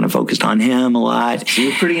they were kind of focused on him a lot. So you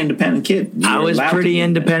were a pretty independent kid. I was pretty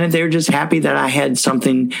independent. They were just happy that I had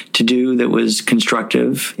something to do that was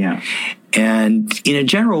constructive. Yeah. And in a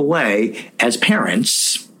general way, as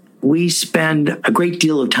parents, we spend a great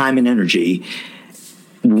deal of time and energy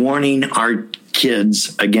warning our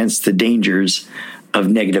kids against the dangers of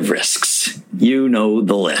negative risks. You know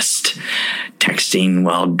the list. Texting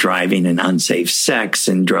while driving, and unsafe sex,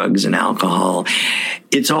 and drugs and alcohol.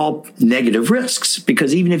 It's all negative risks,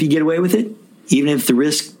 because even if you get away with it, even if the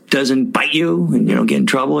risk doesn't bite you and you don't get in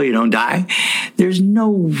trouble, you don't die, there's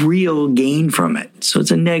no real gain from it. So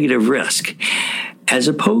it's a negative risk, as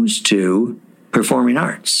opposed to performing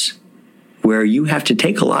arts, where you have to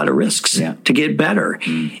take a lot of risks to get better.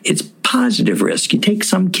 It's positive risk. You take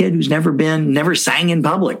some kid who's never sang in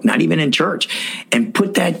public, not even in church, and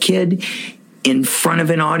put that kid in front of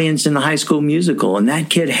an audience in the High School Musical, and that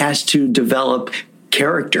kid has to develop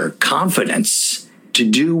character, confidence, to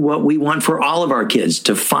do what we want for all of our kids,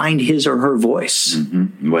 to find his or her voice.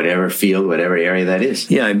 Whatever field, whatever area that is.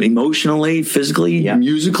 Yeah, emotionally, physically,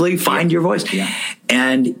 musically, find your voice. Yeah.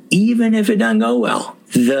 And even if it doesn't go well,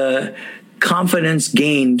 the confidence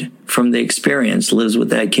gained from the experience lives with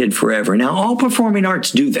that kid forever. Now, all performing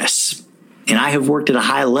arts do this. And I have worked at a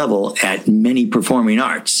high level at many performing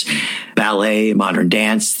arts: ballet, modern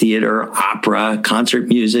dance, theater, opera, concert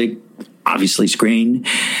music, obviously screen.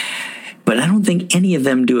 But I don't think any of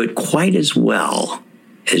them do it quite as well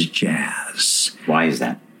as jazz. Why is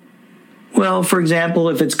that? Well, for example,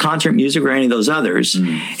 if it's concert music or any of those others,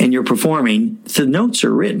 and you're performing, the notes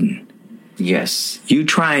are written. Yes. You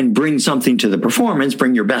try and bring something to the performance,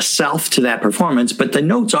 bring your best self to that performance, but the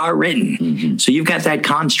notes are written. So you've got that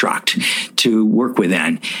construct to work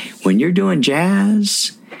within. When you're doing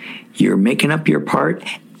jazz, you're making up your part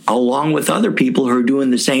along with other people who are doing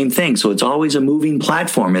the same thing. So it's always a moving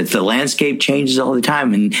platform. The landscape changes all the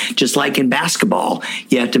time. And just like in basketball,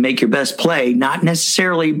 you have to make your best play, not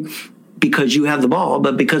necessarily because you have the ball,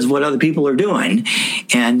 but because of what other people are doing.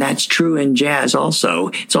 And that's true in jazz also.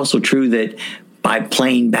 It's also true that by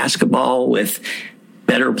playing basketball with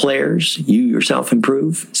better players, you yourself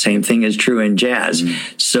improve. Same thing is true in jazz.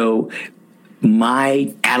 So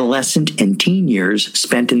my adolescent and teen years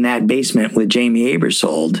spent in that basement with Jamie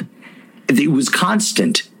Aebersold, it was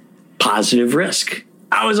constant positive risk.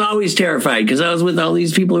 I was always terrified because I was with all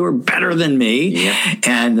these people who were better than me,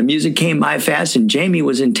 and the music came by fast, and Jamie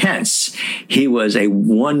was intense. He was a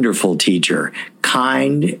wonderful teacher,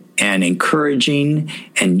 kind and encouraging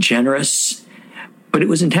and generous, but it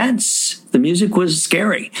was intense. The music was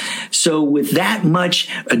scary. So with that much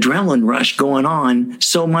adrenaline rush going on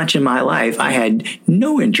so much in my life, I had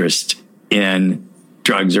no interest in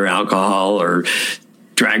drugs or alcohol or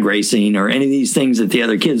drag racing or any of these things that the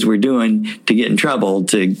other kids were doing to get in trouble,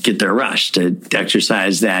 to get their rush, to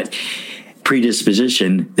exercise that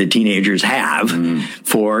predisposition that teenagers have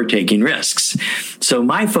for taking risks. So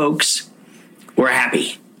my folks were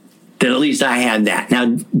happy that at least I had that.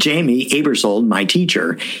 Now, Jamie Aebersold, my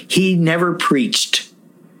teacher, he never preached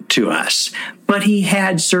to us, but he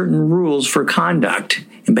had certain rules for conduct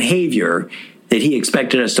and behavior that he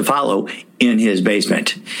expected us to follow in his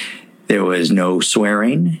basement. There was no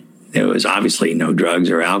swearing. There was obviously no drugs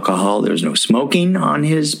or alcohol. There was no smoking on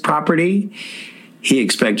his property. He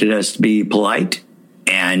expected us to be polite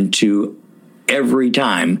and to every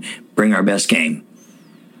time bring our best game.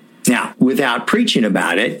 Now, without preaching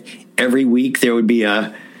about it, every week there would be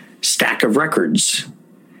a stack of records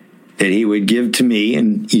that he would give to me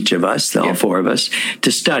and each of us, all four of us,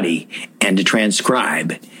 to study and to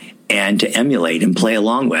transcribe and to emulate and play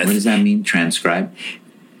along with. What does that mean, transcribe?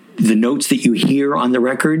 The notes that you hear on the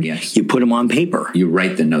record, you put them on paper. You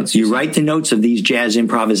write the notes. You write the notes of these jazz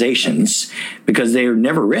improvisations because they are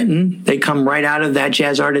never written. They come right out of that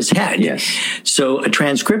jazz artist's head. Yes. So a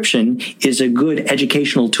transcription is a good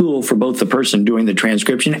educational tool for both the person doing the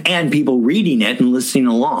transcription and people reading it and listening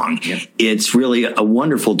along. Yep. It's really a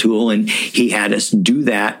wonderful tool, and he had us do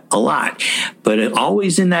that a lot. But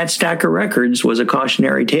always in that stack of records was a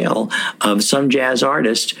cautionary tale of some jazz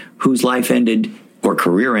artist whose life ended or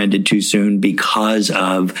career ended too soon because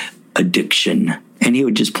of addiction. And he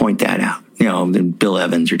would just point that out, Bill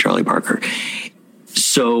Evans or Charlie Parker.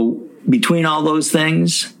 So between all those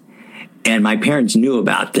things, and my parents knew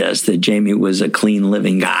about this, that Jamie was a clean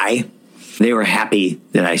living guy, they were happy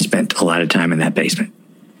that I spent a lot of time in that basement.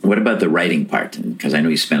 What about the writing part? Because I know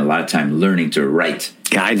you spent a lot of time learning to write.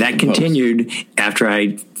 Yeah, that continued after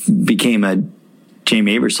I became a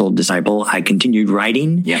Jamie Aebersold disciple. I continued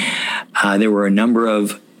writing. There were a number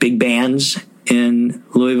of big bands in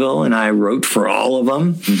Louisville, and I wrote for all of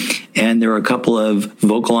them. And there were a couple of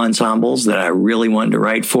vocal ensembles that I really wanted to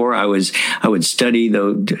write for. I would study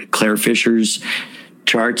the Claire Fisher's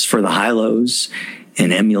charts for the high-lows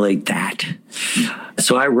and emulate that.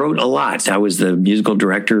 So I wrote a lot. I was the musical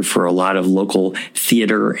director for a lot of local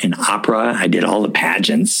theater and opera. I did all the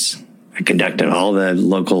pageants. I conducted all the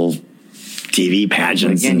local TV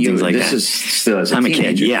pageants and things like that. This is still as a teenager. I'm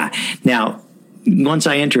a kid, yeah. Now, once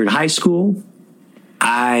I entered high school,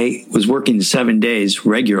 I was working 7 days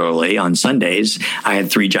regularly on Sundays. I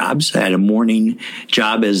had 3 jobs. I had a morning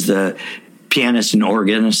job as the pianist and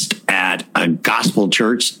organist at a gospel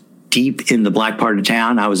church deep in the black part of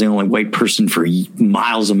town. I was the only white person for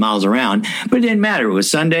miles and miles around, but it didn't matter. It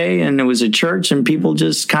was Sunday and it was a church and people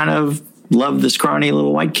just kind of loved the scrawny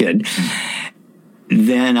little white kid.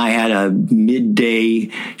 Then I had a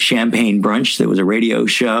midday champagne brunch that was a radio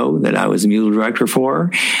show that I was the musical director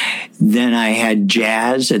for. Then I had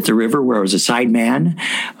jazz at the River where I was a sideman.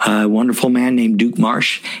 A wonderful man named Duke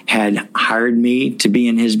Marsh had hired me to be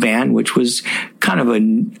in his band, which was kind of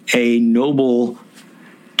a noble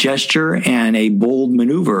gesture and a bold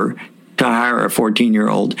maneuver to hire a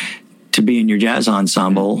 14-year-old to be in your jazz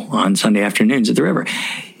ensemble on Sunday afternoons at the River.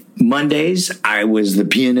 Mondays, I was the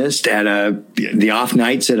pianist at the off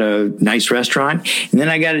nights at a nice restaurant. And then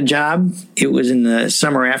I got a job. It was in the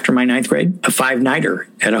summer after my 9th grade, a 5-nighter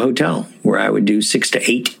at a hotel where I would do 6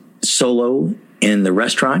 to 8 solo in the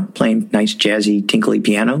restaurant, playing nice jazzy, tinkly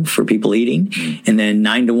piano for people eating. And then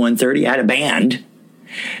 9 to 1:30, I had a band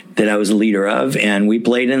that I was the leader of, and we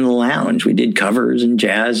played in the lounge. We did covers and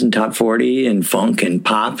jazz and top 40 and funk and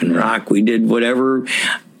pop and rock. We did whatever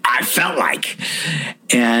I felt like.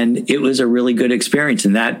 And it was a really good experience.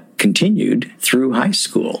 And that continued through high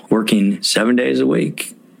school, working 7 days a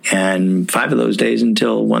week and 5 of those days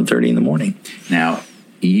until 1:30 in the morning. Now,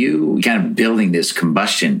 you kind of building this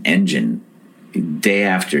combustion engine day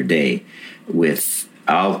after day with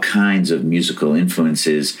all kinds of musical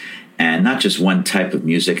influences, and not just one type of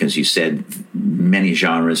music, as you said, many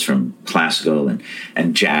genres from classical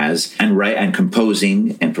and jazz, and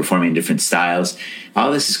composing and performing different styles.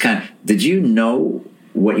 All this is did you know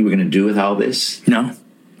what you were going to do with all this? No.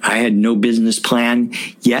 I had no business plan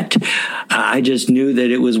yet. I just knew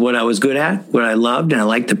that it was what I was good at, what I loved, and I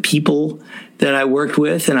liked the people that I worked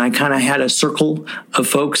with, and I kind of had a circle of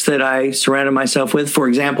folks that I surrounded myself with. For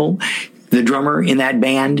example, the drummer in that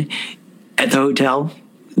band at the hotel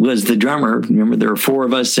was the drummer. Remember, there were 4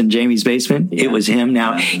 of us in Jamie's basement? Yeah. It was him.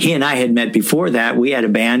 Now, he and I had met before that. We had a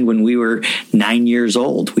band when we were 9 years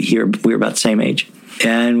old. We were about the same age.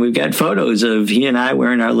 And we've got photos of he and I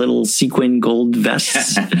wearing our little sequin gold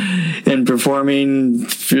vests and performing,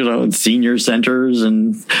 senior centers.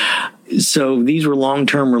 And so these were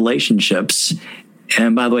long-term relationships.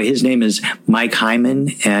 And by the way, his name is Mike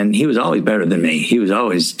Hyman, and he was always better than me. He was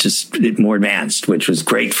always just more advanced, which was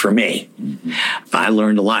great for me. Mm-hmm. I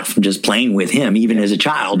learned a lot from just playing with him, even as a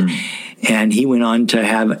child. Mm-hmm. And he went on to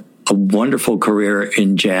have a wonderful career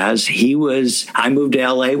in jazz. I moved to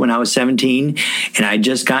LA when I was 17, and I'd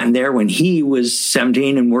just gotten there when he was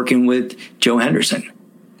 17 and working with Joe Henderson.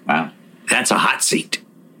 Wow. That's a hot seat.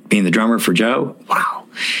 Being the drummer for Joe. Wow.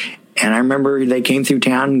 And I remember they came through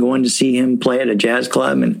town going to see him play at a jazz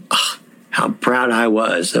club, and how proud I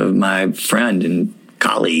was of my friend and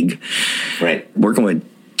colleague, right, working with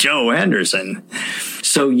Joe Henderson.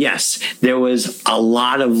 So yes, there was a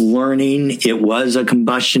lot of learning. It was a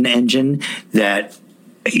combustion engine that,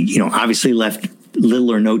 obviously left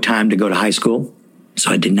little or no time to go to high school. So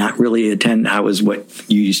I did not really attend. I was what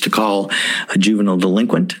you used to call a juvenile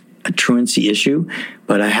delinquent, a truancy issue,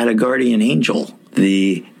 but I had a guardian angel.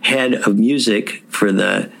 The head of music for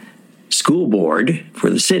the school board for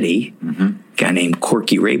the city, a guy named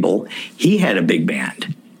Corky Rabel, he had a big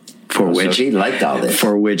band so he liked all this.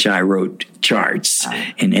 For which I wrote charts.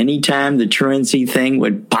 And anytime the truancy thing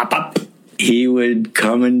would pop up, he would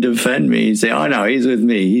come and defend me. He'd say, "Oh no, he's with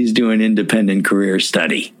me. He's doing independent career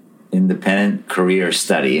study." Independent career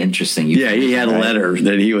study. Interesting. He had a letter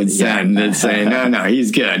that he would send that saying, no,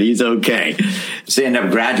 he's good. He's okay. So you end up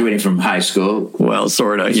graduating from high school. Well,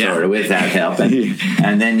 sort of, yeah. Sort of, with that help.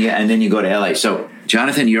 And then you go to LA. So,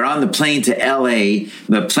 Jonathan, you're on the plane to LA.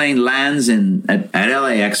 The plane lands at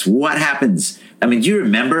LAX. What happens? I mean, do you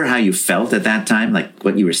remember how you felt at that time? Like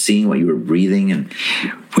what you were seeing, what you were breathing? And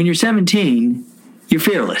when you're 17, you're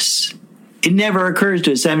fearless. It never occurs to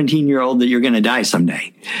a 17-year-old that you're going to die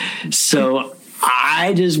someday. So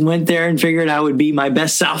I just went there and figured I would be my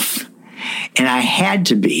best self. And I had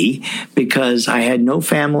to be, because I had no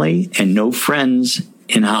family and no friends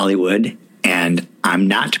in Hollywood, and I'm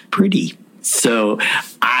not pretty. So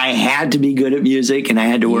I had to be good at music, and I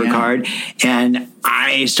had to work hard. And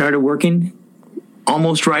I started working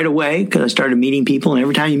almost right away, because I started meeting people, and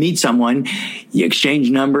every time you meet someone, you exchange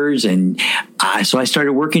numbers. And so I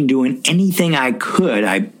started working, doing anything I could.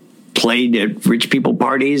 I played at rich people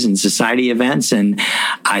parties and society events, and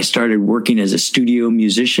I started working as a studio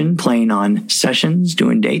musician, playing on sessions,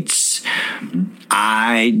 doing dates.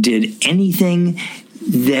 I did anything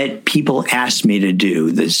that people asked me to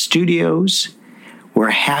do. The studios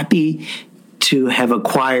were happy to have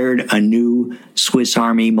acquired a new Swiss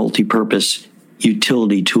Army multi-purpose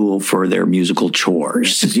utility tool for their musical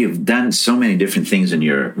chores. Because you've done so many different things in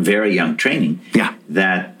your very young training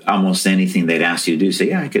that almost anything they'd ask you to do,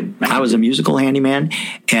 say, I could. I was a musical handyman,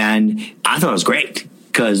 and I thought it was great,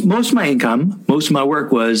 because most of my income, most of my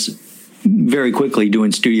work was very quickly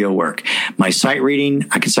doing studio work. My sight reading,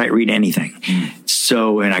 I could sight read anything.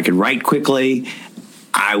 So, and I could write quickly.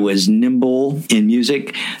 I was nimble in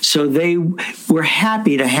music. So they were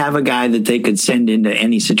happy to have a guy that they could send into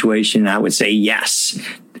any situation. I would say, yes,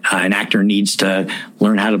 an actor needs to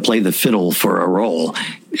learn how to play the fiddle for a role.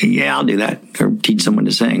 Yeah, I'll do that. Or teach someone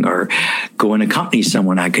to sing, or go and accompany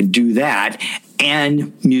someone. I could do that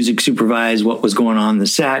and music supervise what was going on in the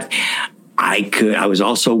set. I was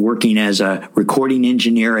also working as a recording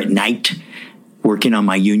engineer at night, working on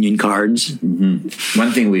my union cards.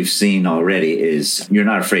 One thing we've seen already is you're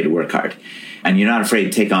not afraid to work hard, and you're not afraid to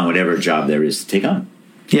take on whatever job there is to take on.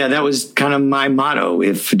 Yeah, that was kind of my motto.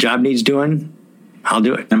 If a job needs doing, I'll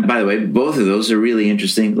do it. And by the way, both of those are really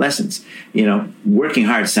interesting lessons. Working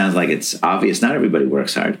hard sounds like it's obvious. Not everybody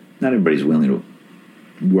works hard. Not everybody's willing to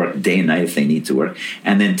work day and night if they need to work.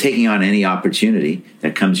 And then taking on any opportunity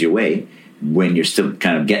that comes your way when you're still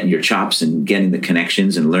kind of getting your chops and getting the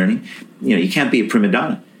connections and learning. You can't be a prima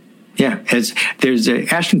donna. Yeah,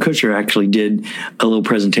 Ashton Kutcher actually did a little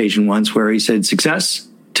presentation once where he said, success,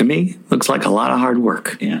 to me, looks like a lot of hard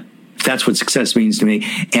work. Yeah. That's what success means to me.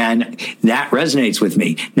 And that resonates with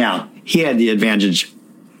me. Now, he had the advantage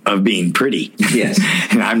of being pretty. Yes.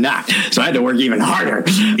 And I'm not. So I had to work even harder.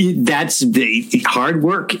 That's the hard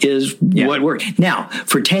work is what worked. Now,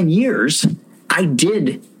 for 10 years, I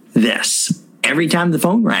did this every time the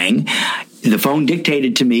phone rang, the phone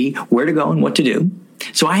dictated to me where to go and what to do.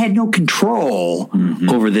 So I had no control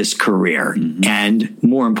over this career. And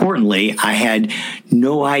more importantly, I had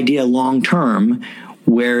no idea long term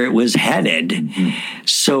where it was headed.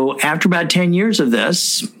 So after about 10 years of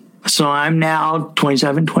this, so I'm now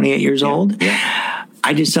 27, 28 years old,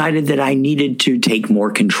 I decided that I needed to take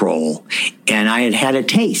more control. And I had had a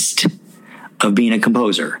taste of being a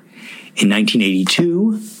composer. In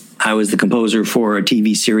 1982, I was the composer for a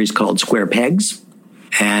TV series called Square Pegs.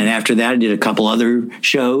 And after that, I did a couple other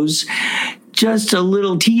shows, just a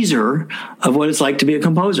little teaser of what it's like to be a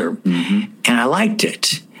composer. And I liked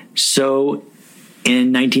it. So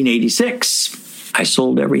in 1986, I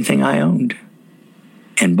sold everything I owned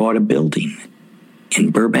and bought a building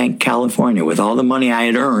in Burbank, California, with all the money I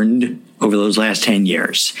had earned over those last 10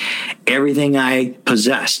 years. Everything I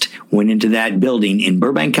possessed went into that building in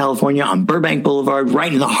Burbank, California, on Burbank Boulevard,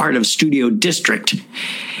 right in the heart of Studio District.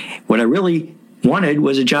 What I really wanted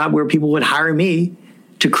was a job where people would hire me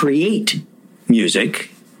to create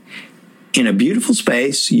music in a beautiful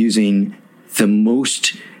space using the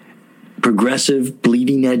most progressive,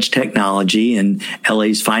 bleeding-edge technology and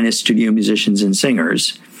LA's finest studio musicians and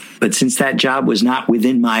singers. But since that job was not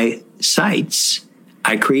within my sights,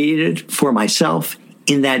 I created it for myself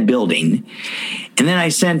in that building. And then I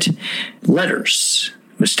sent letters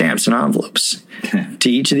with stamps and envelopes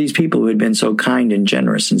to each of these people who had been so kind and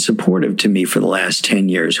generous and supportive to me for the last 10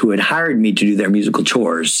 years, who had hired me to do their musical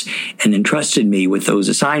chores and entrusted me with those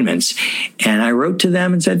assignments. And I wrote to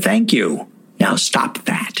them and said, thank you. Now stop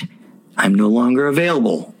that. I'm no longer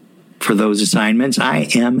available for those assignments. I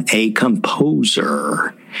am a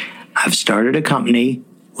composer. I've started a company.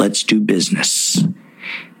 Let's do business.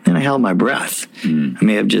 And I held my breath. I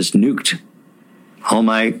may have just nuked all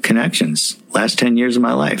my connections. Last 10 years of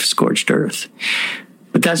my life, scorched earth.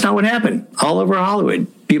 But that's not what happened. All over Hollywood,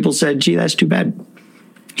 people said, gee, that's too bad.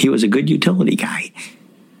 He was a good utility guy.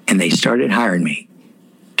 And they started hiring me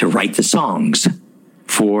to write the songs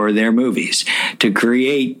for their movies, to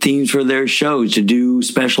create themes for their shows, to do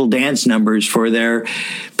special dance numbers for their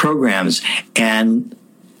programs. And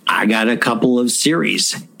I got a couple of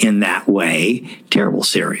series in that way. Terrible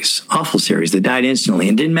series, awful series that died instantly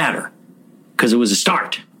and didn't matter because it was a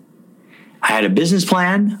start. I had a business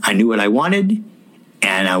plan. I knew what I wanted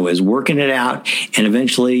and I was working it out. And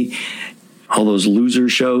eventually all those loser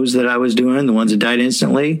shows that I was doing, the ones that died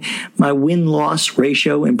instantly, my win-loss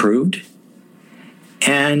ratio improved.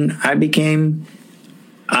 And I became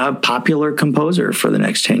a popular composer for the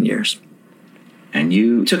next 10 years. And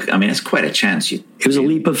you took, I mean, it's quite a chance. It was a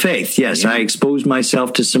leap of faith. Yes, I exposed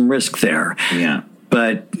myself to some risk there. Yeah.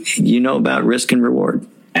 But you know about risk and reward.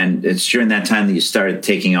 And it's during that time that you started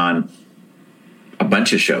taking on a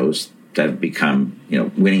bunch of shows that have become,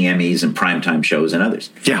 winning Emmys and primetime shows and others.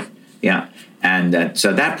 Yeah. Yeah. And so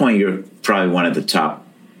at that point, you're probably one of the top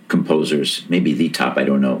composers, maybe the top, I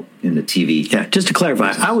don't know, in the TV. Yeah, just to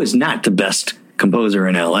clarify, I was not the best composer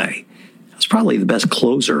in LA. I was probably the best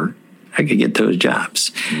closer. I could get those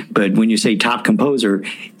jobs. But when you say top composer,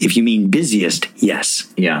 if you mean busiest,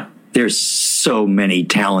 yes. Yeah. There's so many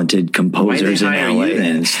talented composers in LA. Why they hire you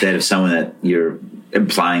then instead of someone that you're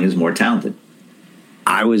implying is more talented?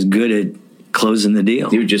 I was good at closing the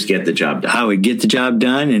deal. You would just get the job done. I would get the job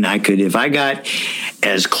done, and I could, if I got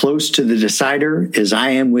as close to the decider as I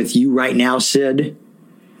am with you right now, Sid,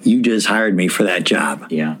 you just hired me for that job.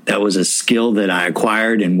 Yeah. That was a skill that I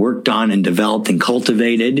acquired and worked on and developed and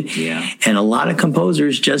cultivated. Yeah. And a lot of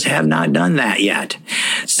composers just have not done that yet.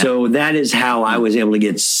 So that is how I was able to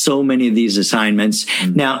get so many of these assignments.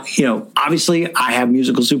 Now, obviously I have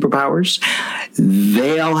musical superpowers.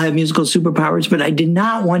 They all have musical superpowers, but I did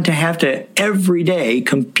not want to have to every day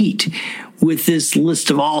compete with this list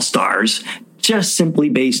of all-stars just simply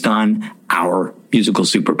based on our musical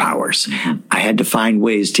superpowers. I had to find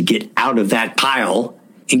ways to get out of that pile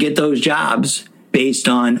and get those jobs based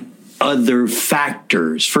on other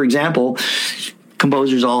factors. For example,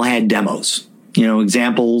 composers all had demos,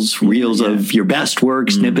 examples, reels of your best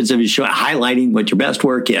work, snippets of your show, highlighting what your best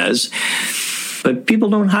work is. But people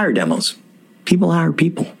don't hire demos. People hire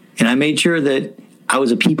people. And I made sure that I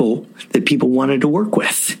was a people that people wanted to work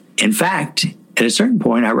with. In fact, at a certain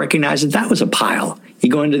point, I recognized that was a pile. You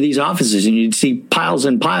go into these offices and you'd see piles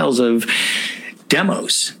and piles of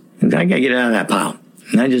demos. And I got to get out of that pile.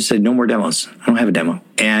 And I just said, no more demos. I don't have a demo.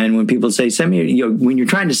 And when people say, send me, when you're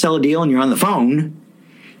trying to sell a deal and you're on the phone,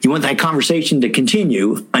 you want that conversation to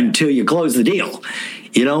continue until you close the deal.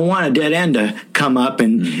 You don't want a dead end to come up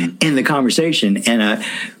and end the conversation. And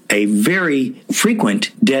a very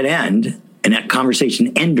frequent dead end, and that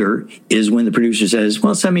conversation ender, is when the producer says,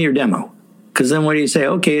 well, send me your demo. Because then what do you say?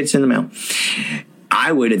 Okay, it's in the mail.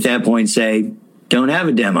 I would at that point say, don't have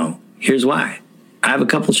a demo. Here's why. I have a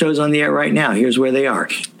couple shows on the air right now. Here's where they are.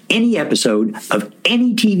 Any episode of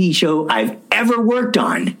any TV show I've ever worked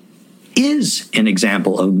on is an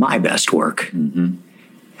example of my best work. Mm-hmm.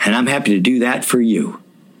 And I'm happy to do that for you.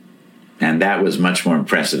 And that was much more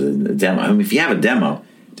impressive than the demo. I mean, if you have a demo,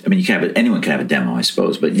 I mean, anyone can have a demo, I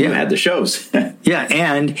suppose, but you had the shows. Yeah,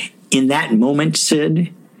 and in that moment,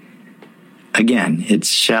 Sid, again, it's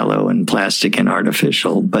shallow and plastic and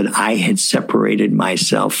artificial, but I had separated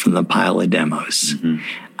myself from the pile of demos.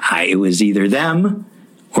 Mm-hmm. It was either them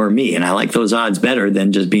or me, and I like those odds better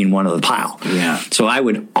than just being one of the pile. Yeah. So I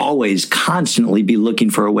would always constantly be looking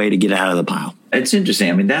for a way to get out of the pile. It's interesting.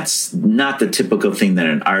 I mean, that's not the typical thing that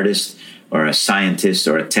an artist or a scientist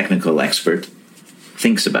or a technical expert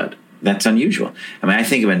thinks about. That's unusual. I mean, I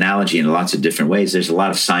think of analogy in lots of different ways. There's a lot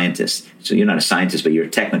of scientists. So you're not a scientist, but you're a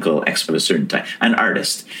technical expert of a certain type, an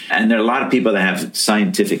artist. And there are a lot of people that have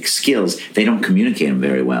scientific skills. They don't communicate them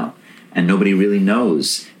very well. And nobody really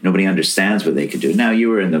knows. Nobody understands what they could do. Now, you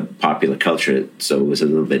were in the popular culture, so it was a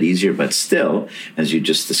little bit easier. But still, as you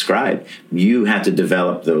just described, you had to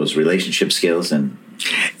develop those relationship skills and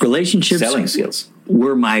selling skills.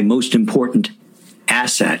 Were my most important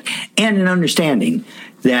asset, and an understanding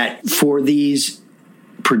that for these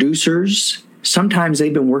producers, sometimes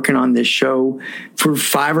they've been working on this show for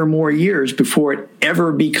 5 or more years before it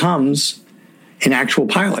ever becomes an actual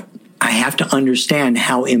pilot. I have to understand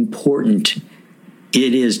how important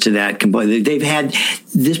it is to that component.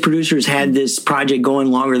 This producer's had this project going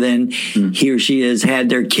longer than he or she has had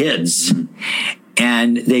their kids.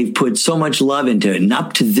 And they've put so much love into it. And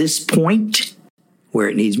up to this point, where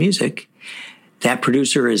it needs music, that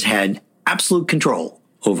producer has had absolute control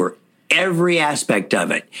over every aspect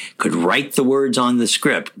of it. Could write the words on the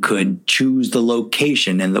script, could choose the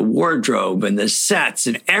location and the wardrobe and the sets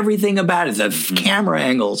and everything about it, the camera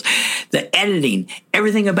angles, the editing,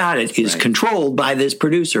 everything about it is controlled by this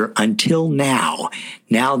producer until now.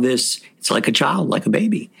 Now it's like a child, like a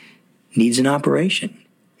baby, needs an operation.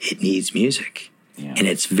 It needs music. Yeah. And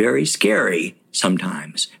it's very scary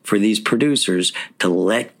sometimes for these producers to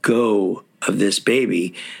let go of this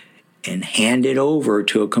baby and hand it over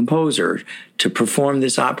to a composer to perform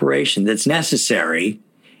this operation that's necessary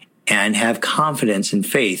and have confidence and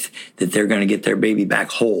faith that they're going to get their baby back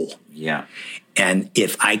whole. Yeah. And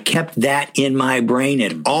if I kept that in my brain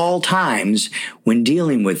at all times when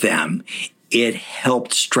dealing with them, it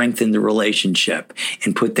helped strengthen the relationship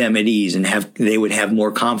and put them at ease, and they would have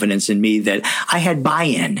more confidence in me that I had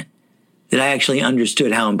buy-in, that I actually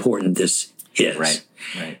understood how important this is.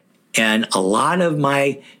 Right. And a lot of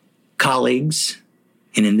my colleagues,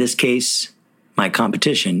 and in this case, my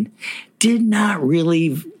competition, did not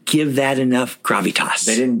really give that enough gravitas.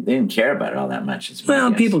 They didn't care about it all that much.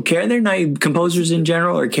 Well, people care. They're not, composers in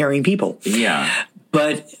general are caring people. Yeah.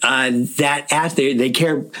 But they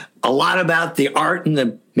care a lot about the art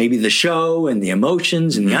and maybe the show and the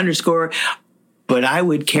emotions and the underscore. But I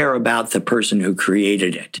would care about the person who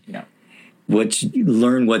created it. Yeah.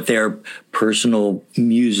 Learn what their personal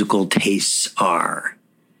musical tastes are.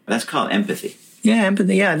 That's called empathy. Yeah,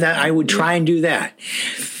 empathy. Yeah, I would try and do that.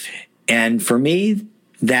 And for me,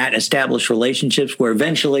 that established relationships where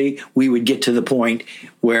eventually we would get to the point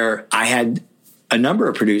where I had a number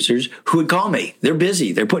of producers who would call me. They're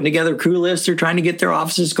busy. They're putting together crew lists. They're trying to get their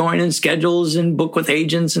offices going and schedules and book with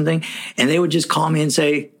agents and things. And they would just call me and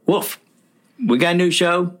say, Wolff, we got a new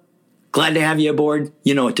show. Glad to have you aboard.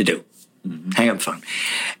 You know what to do. Mm-hmm. Hang up the phone.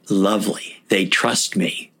 Lovely. They trust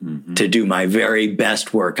me to do my very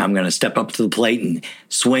best work. I'm going to step up to the plate and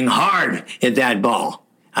swing hard at that ball.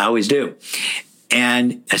 I always do.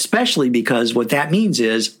 And especially because what that means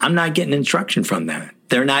is I'm not getting instruction from them.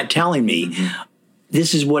 They're not telling me,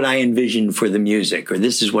 this is what I envision for the music, or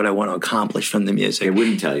this is what I want to accomplish from the music. They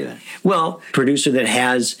wouldn't tell you that. Well, producer that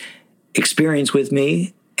has experience with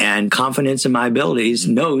me and confidence in my abilities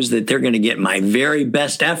knows that they're going to get my very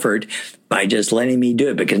best effort by just letting me do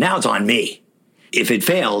it, because now it's on me. If it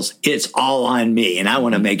fails, it's all on me. And I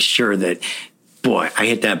want to make sure that, boy, I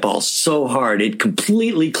hit that ball so hard, it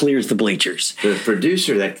completely clears the bleachers. The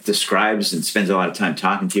producer that describes and spends a lot of time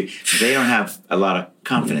talking to you, they don't have a lot of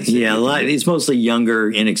confidence. Yeah, it's mostly younger,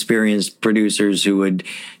 inexperienced producers who would,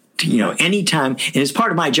 anytime, and it's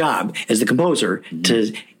part of my job as the composer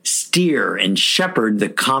to steer and shepherd the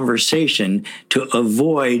conversation to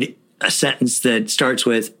avoid a sentence that starts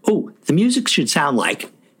with, oh, the music should sound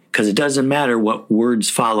like, because it doesn't matter what words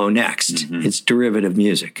follow next. It's derivative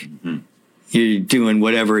music. You're doing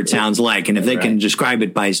whatever it sounds like. And if they can describe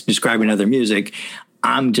it by describing other music,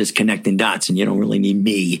 I'm just connecting dots, and you don't really need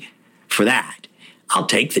me for that, I'll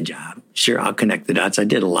take the job. Sure, I'll connect the dots. I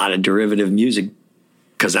did a lot of derivative music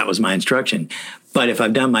because that was my instruction. But if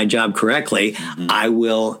I've done my job correctly, I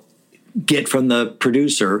will get from the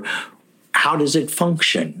producer, how does it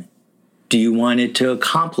function? Do you want it to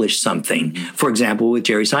accomplish something? For example, with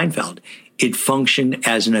Jerry Seinfeld, it functioned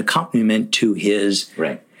as an accompaniment to his.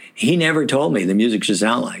 Right. He never told me the music should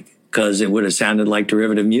sound like, because it would have sounded like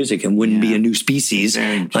derivative music and wouldn't be a new species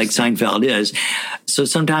like Seinfeld is. So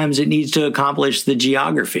sometimes it needs to accomplish the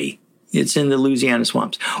geography. It's in the Louisiana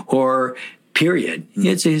swamps. Or period.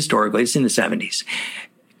 It's historically, it's in the 70s.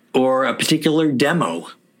 Or a particular demo.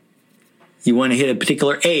 You want to hit a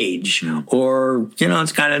particular age. Or,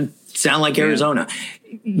 it's got to sound like Arizona.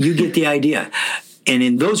 You get the idea.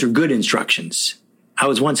 And those are good instructions. I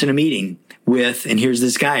was once in a meeting with, and here's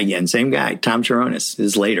this guy again, same guy, Tom Chironis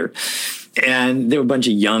is later. And there were a bunch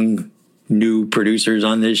of young, new producers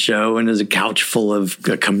on this show, and there's a couch full of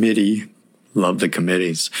a committee. Love the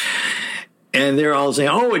committees. And they're all saying,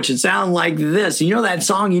 oh, it should sound like this. You know that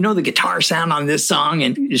song? You know the guitar sound on this song?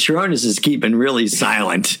 And Chironis is keeping really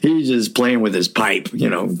silent. He's just playing with his pipe.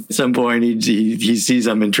 At some point he sees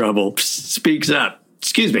I'm in trouble, speaks up.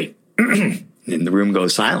 Excuse me. And the room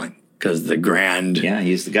goes silent. Because the grand... Yeah,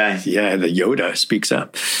 he's the guy. Yeah, the Yoda speaks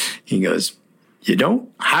up. He goes, you don't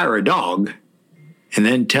hire a dog and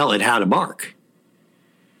then tell it how to bark.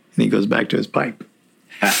 And he goes back to his pipe.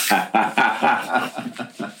 That's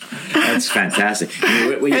fantastic.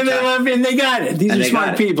 And they got it. These are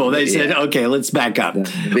smart people. They said, okay, let's back up.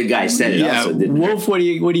 The big guy said it also, didn't Wolff, what do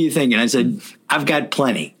you think? And I said, I've got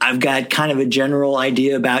plenty. I've got kind of a general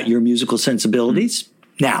idea about your musical sensibilities.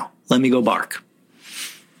 Now, let me go bark.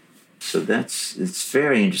 So it's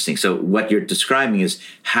very interesting. So what you're describing is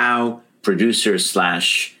how producers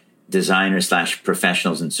 / designers /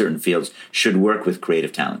 professionals in certain fields should work with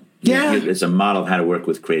creative talent. Yeah. It's a model of how to work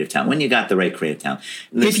with creative talent. When you got the right creative talent.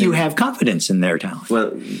 If you have confidence in their talent.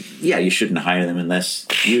 Well, yeah, you shouldn't hire them unless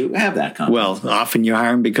you have that confidence. Well, often you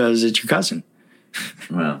hire them because it's your cousin.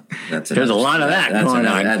 Well, there's a lot of that going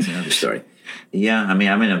on. That's another story. Yeah, I mean,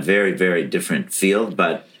 I'm in a very, very different field,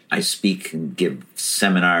 but I speak and give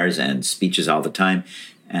seminars and speeches all the time.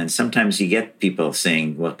 And sometimes you get people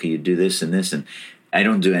saying, well, can you do this and this? And I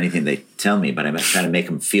don't do anything they tell me, but I try to make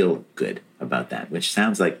them feel good about that, which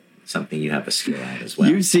sounds like something you have a skill at as well.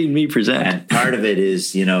 You've seen me present. And part of it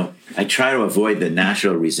is, I try to avoid the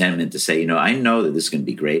natural resentment to say, I know that this is going to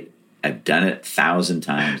be great. I've done it 1,000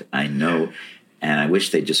 times. I know. And I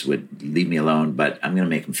wish they just would leave me alone, but I'm going to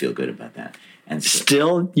make them feel good about that. And so,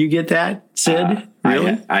 still, you get that, Sid?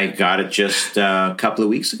 Really? I got it just a couple of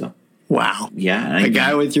weeks ago. Wow. Yeah. A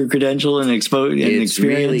guy with your credential and experience. It's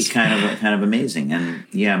really kind of amazing. And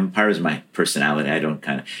yeah, part of my personality.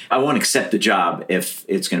 I won't accept the job if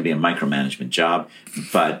it's going to be a micromanagement job,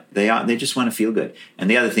 but they just want to feel good. And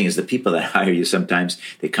the other thing is the people that hire you, sometimes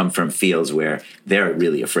they come from fields where they're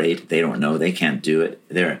really afraid. They don't know. They can't do it.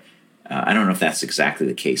 I don't know if that's exactly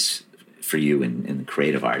the case for you in the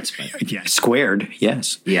creative arts, but yeah, squared,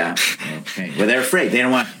 yes, yeah, okay. Well, they're afraid. They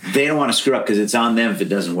don't want to screw up because it's on them if it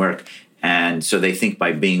doesn't work, and so they think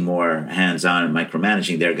by being more hands-on and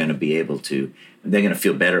micromanaging, they're going to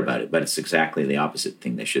feel better about it. But it's exactly the opposite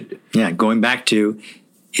thing they should do. Yeah, going back to,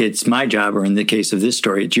 it's my job, or in the case of this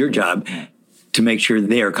story, it's your job to make sure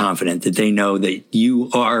they are confident that they know that you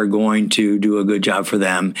are going to do a good job for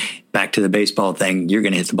them. Back to the baseball thing, you're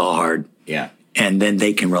going to hit the ball hard. Yeah. And then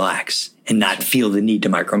they can relax and not feel the need to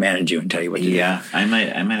micromanage you and tell you what to do. Yeah, I might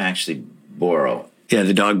actually borrow. Yeah,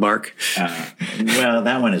 the dog bark. Well,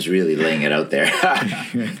 that one is really laying it out there.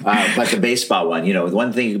 But the baseball one,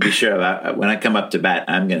 one thing you can be sure about, when I come up to bat,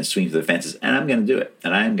 I'm going to swing for the fences, and I'm going to do it,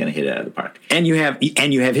 and I'm going to hit it out of the park. And you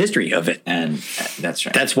have history of it. And that's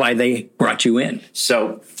right. That's why they brought you in.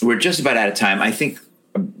 So we're just about out of time. I think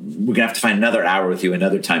we're going to have to find another hour with you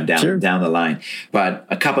another time down the line. But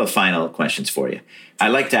a couple of final questions for you. I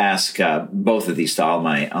like to ask both of these to all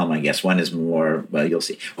my guests. One is more, well, you'll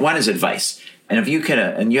see. One is advice. And if you can,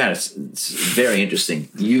 and you had a very interesting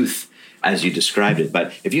youth as you described it,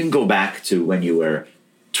 but if you can go back to when you were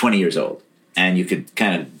 20 years old and you could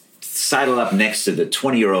kind of sidle up next to the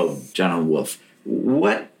 20-year-old John Wolff,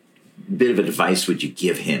 what bit of advice would you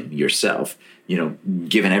give him yourself,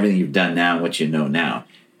 given everything you've done now and what you know now,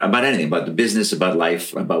 about anything, about the business, about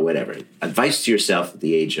life, about whatever? Advice to yourself at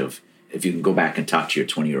the age of, if you can go back and talk to your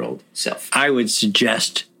 20-year-old self. I would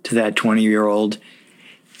suggest to that 20-year-old,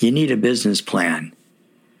 you need a business plan.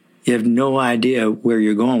 You have no idea where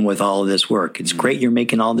you're going with all of this work. It's great you're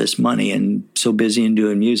making all this money and so busy and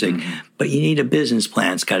doing music, but you need a business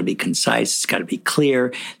plan. It's got to be concise. It's got to be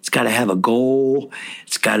clear. It's got to have a goal.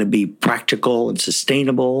 It's got to be practical and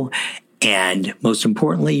sustainable. And most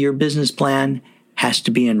importantly, your business plan has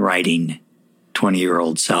to be in writing.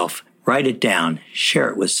 20-year-old self, write it down, share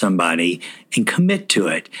it with somebody, and commit to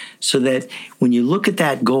it so that when you look at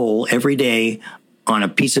that goal every day on a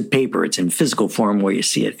piece of paper, it's in physical form where you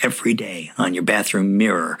see it every day on your bathroom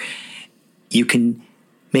mirror, you can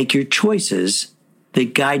make your choices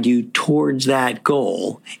that guide you towards that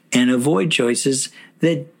goal and avoid choices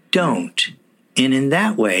that don't. And in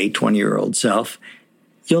that way, 20-year-old self,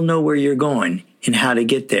 you'll know where you're going and how to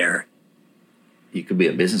get there. You could be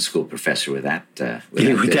a business school professor with that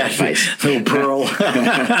advice. Little pearl.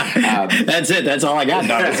 That's it. That's all I got,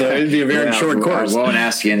 Doctor. So it'd be a very short course. I won't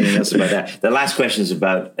ask you anything else about that. The last question is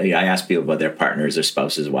about, I ask people about their partners, their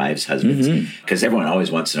spouses, wives, husbands, because everyone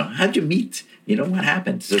always wants to know, how'd you meet? What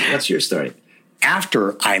happened? So what's your story?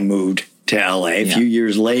 After I moved to L.A., a few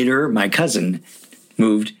years later, my cousin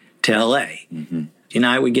moved to L.A. She and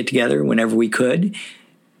I would get together whenever we could.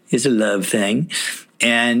 It's a love thing.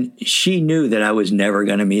 And she knew that I was never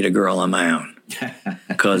going to meet a girl on my own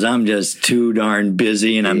because I'm just too darn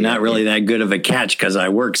busy and I'm not really that good of a catch because I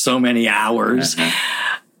work so many hours.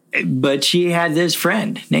 But she had this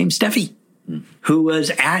friend named Steffi who was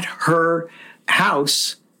at her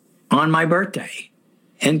house on my birthday.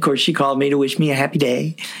 And, of course, she called me to wish me a happy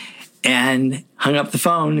day and hung up the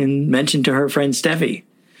phone and mentioned to her friend Steffi,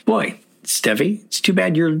 boy, Steffi, it's too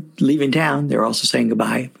bad you're leaving town. They're also saying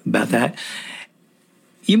goodbye about that.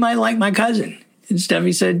 You might like my cousin. And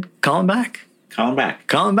Steffi said, call him back. Call him back.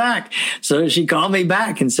 Call him back. So she called me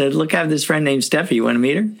back and said, look, I have this friend named Steffi. You want to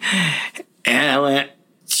meet her? And I went,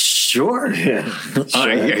 sure.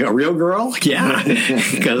 A real girl? Yeah.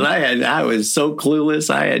 Because I was so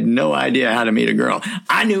clueless. I had no idea how to meet a girl.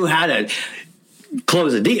 I knew how to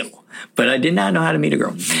close a deal, but I did not know how to meet a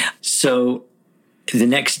girl. So the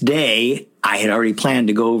next day, I had already planned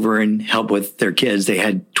to go over and help with their kids. They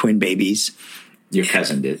had twin babies. Your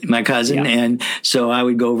cousin did. My cousin. Yeah. And so I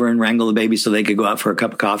would go over and wrangle the baby so they could go out for a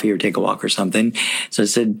cup of coffee or take a walk or something. So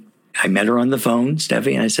I met her on the phone,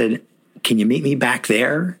 Steffi, and I said, can you meet me back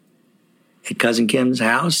there at Cousin Kim's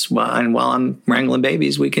house? While I'm wrangling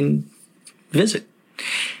babies, we can visit.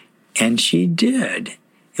 And she did.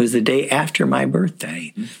 It was the day after my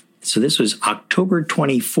birthday. So this was October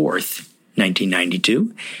 24th,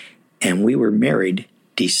 1992. And we were married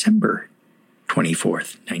December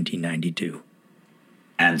 24th, 1992.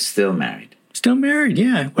 And still married. Still married,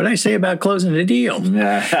 yeah. What'd I say about closing the deal?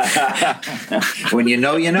 When you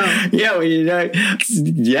know, you know. Yeah, well, you know.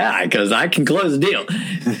 Yeah, because I can close the deal.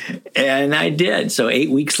 And I did. So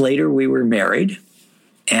 8 weeks later, we were married.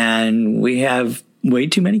 And we have way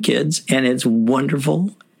too many kids. And it's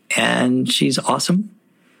wonderful. And she's awesome.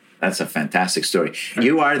 That's a fantastic story.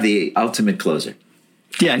 You are the ultimate closer.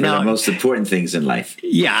 Yeah, for the most important things in life.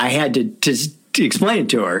 Yeah, I had to explain it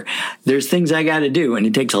to her. There's things I got to do, and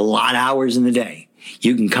it takes a lot of hours in the day.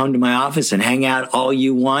 You can come to my office and hang out all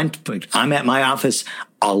you want, but I'm at my office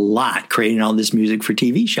a lot creating all this music for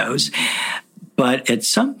TV shows. But at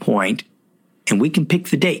some point, and we can pick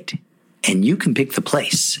the date, and you can pick the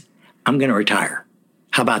place, I'm going to retire.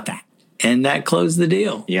 How about that? And that closed the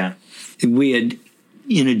deal. Yeah. We had,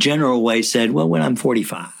 in a general way, said, well, when I'm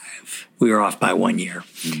 45, we were off by 1 year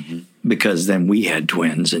because then we had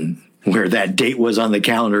twins, and where that date was on the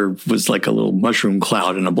calendar was like a little mushroom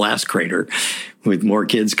cloud in a blast crater with more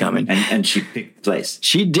kids coming. And she picked the place.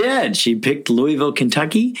 She did. She picked Louisville,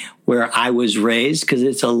 Kentucky, where I was raised because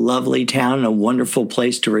it's a lovely town and a wonderful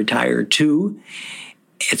place to retire to.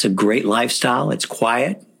 It's a great lifestyle. It's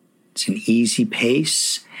quiet. It's an easy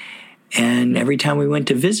pace. And every time we went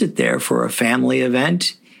to visit there for a family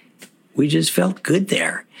event, we just felt good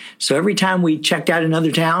there. So every time we checked out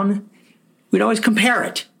another town, we'd always compare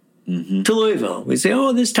it to Louisville. We'd say,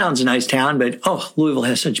 oh, this town's a nice town, but, oh, Louisville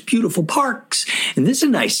has such beautiful parks. And this is a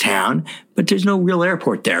nice town, but there's no real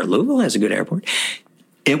airport there. Louisville has a good airport.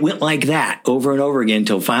 It went like that over and over again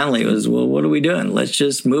until finally it was, well, what are we doing? Let's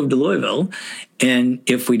just move to Louisville. And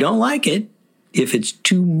if we don't like it, if it's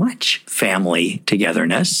too much family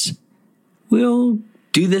togetherness, we'll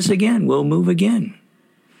do this again. We'll move again.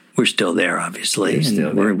 We're still there, obviously.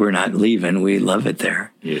 We're not leaving. We love it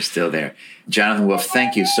there. You're still there. Jonathan Wolff,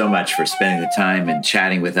 thank you so much for spending the time and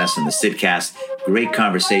chatting with us on the Sidcast. Great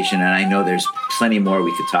conversation, and I know there's plenty more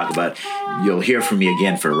we could talk about. You'll hear from me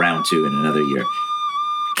again for round 2 in another year.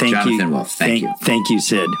 Jonathan Wolff, thank you. Thank you,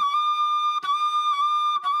 Sid.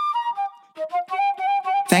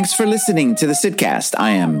 Thanks for listening to the Sidcast.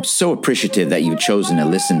 I am so appreciative that you've chosen to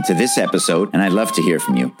listen to this episode, and I'd love to hear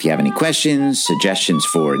from you. If you have any questions, suggestions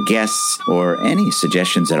for guests, or any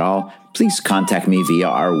suggestions at all, please contact me via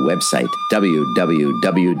our website,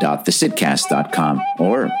 www.thesidcast.com,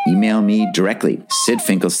 or email me directly,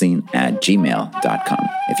 sidfinkelstein@gmail.com.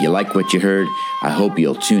 If you like what you heard, I hope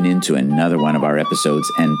you'll tune in to another one of our episodes,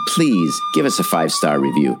 and please give us a 5-star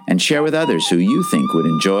review and share with others who you think would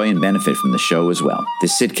enjoy and benefit from the show as well. The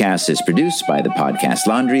Sidcast is produced by the Podcast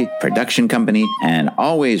Laundry production company and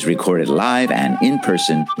always recorded live and in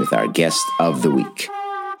person with our guest of the week.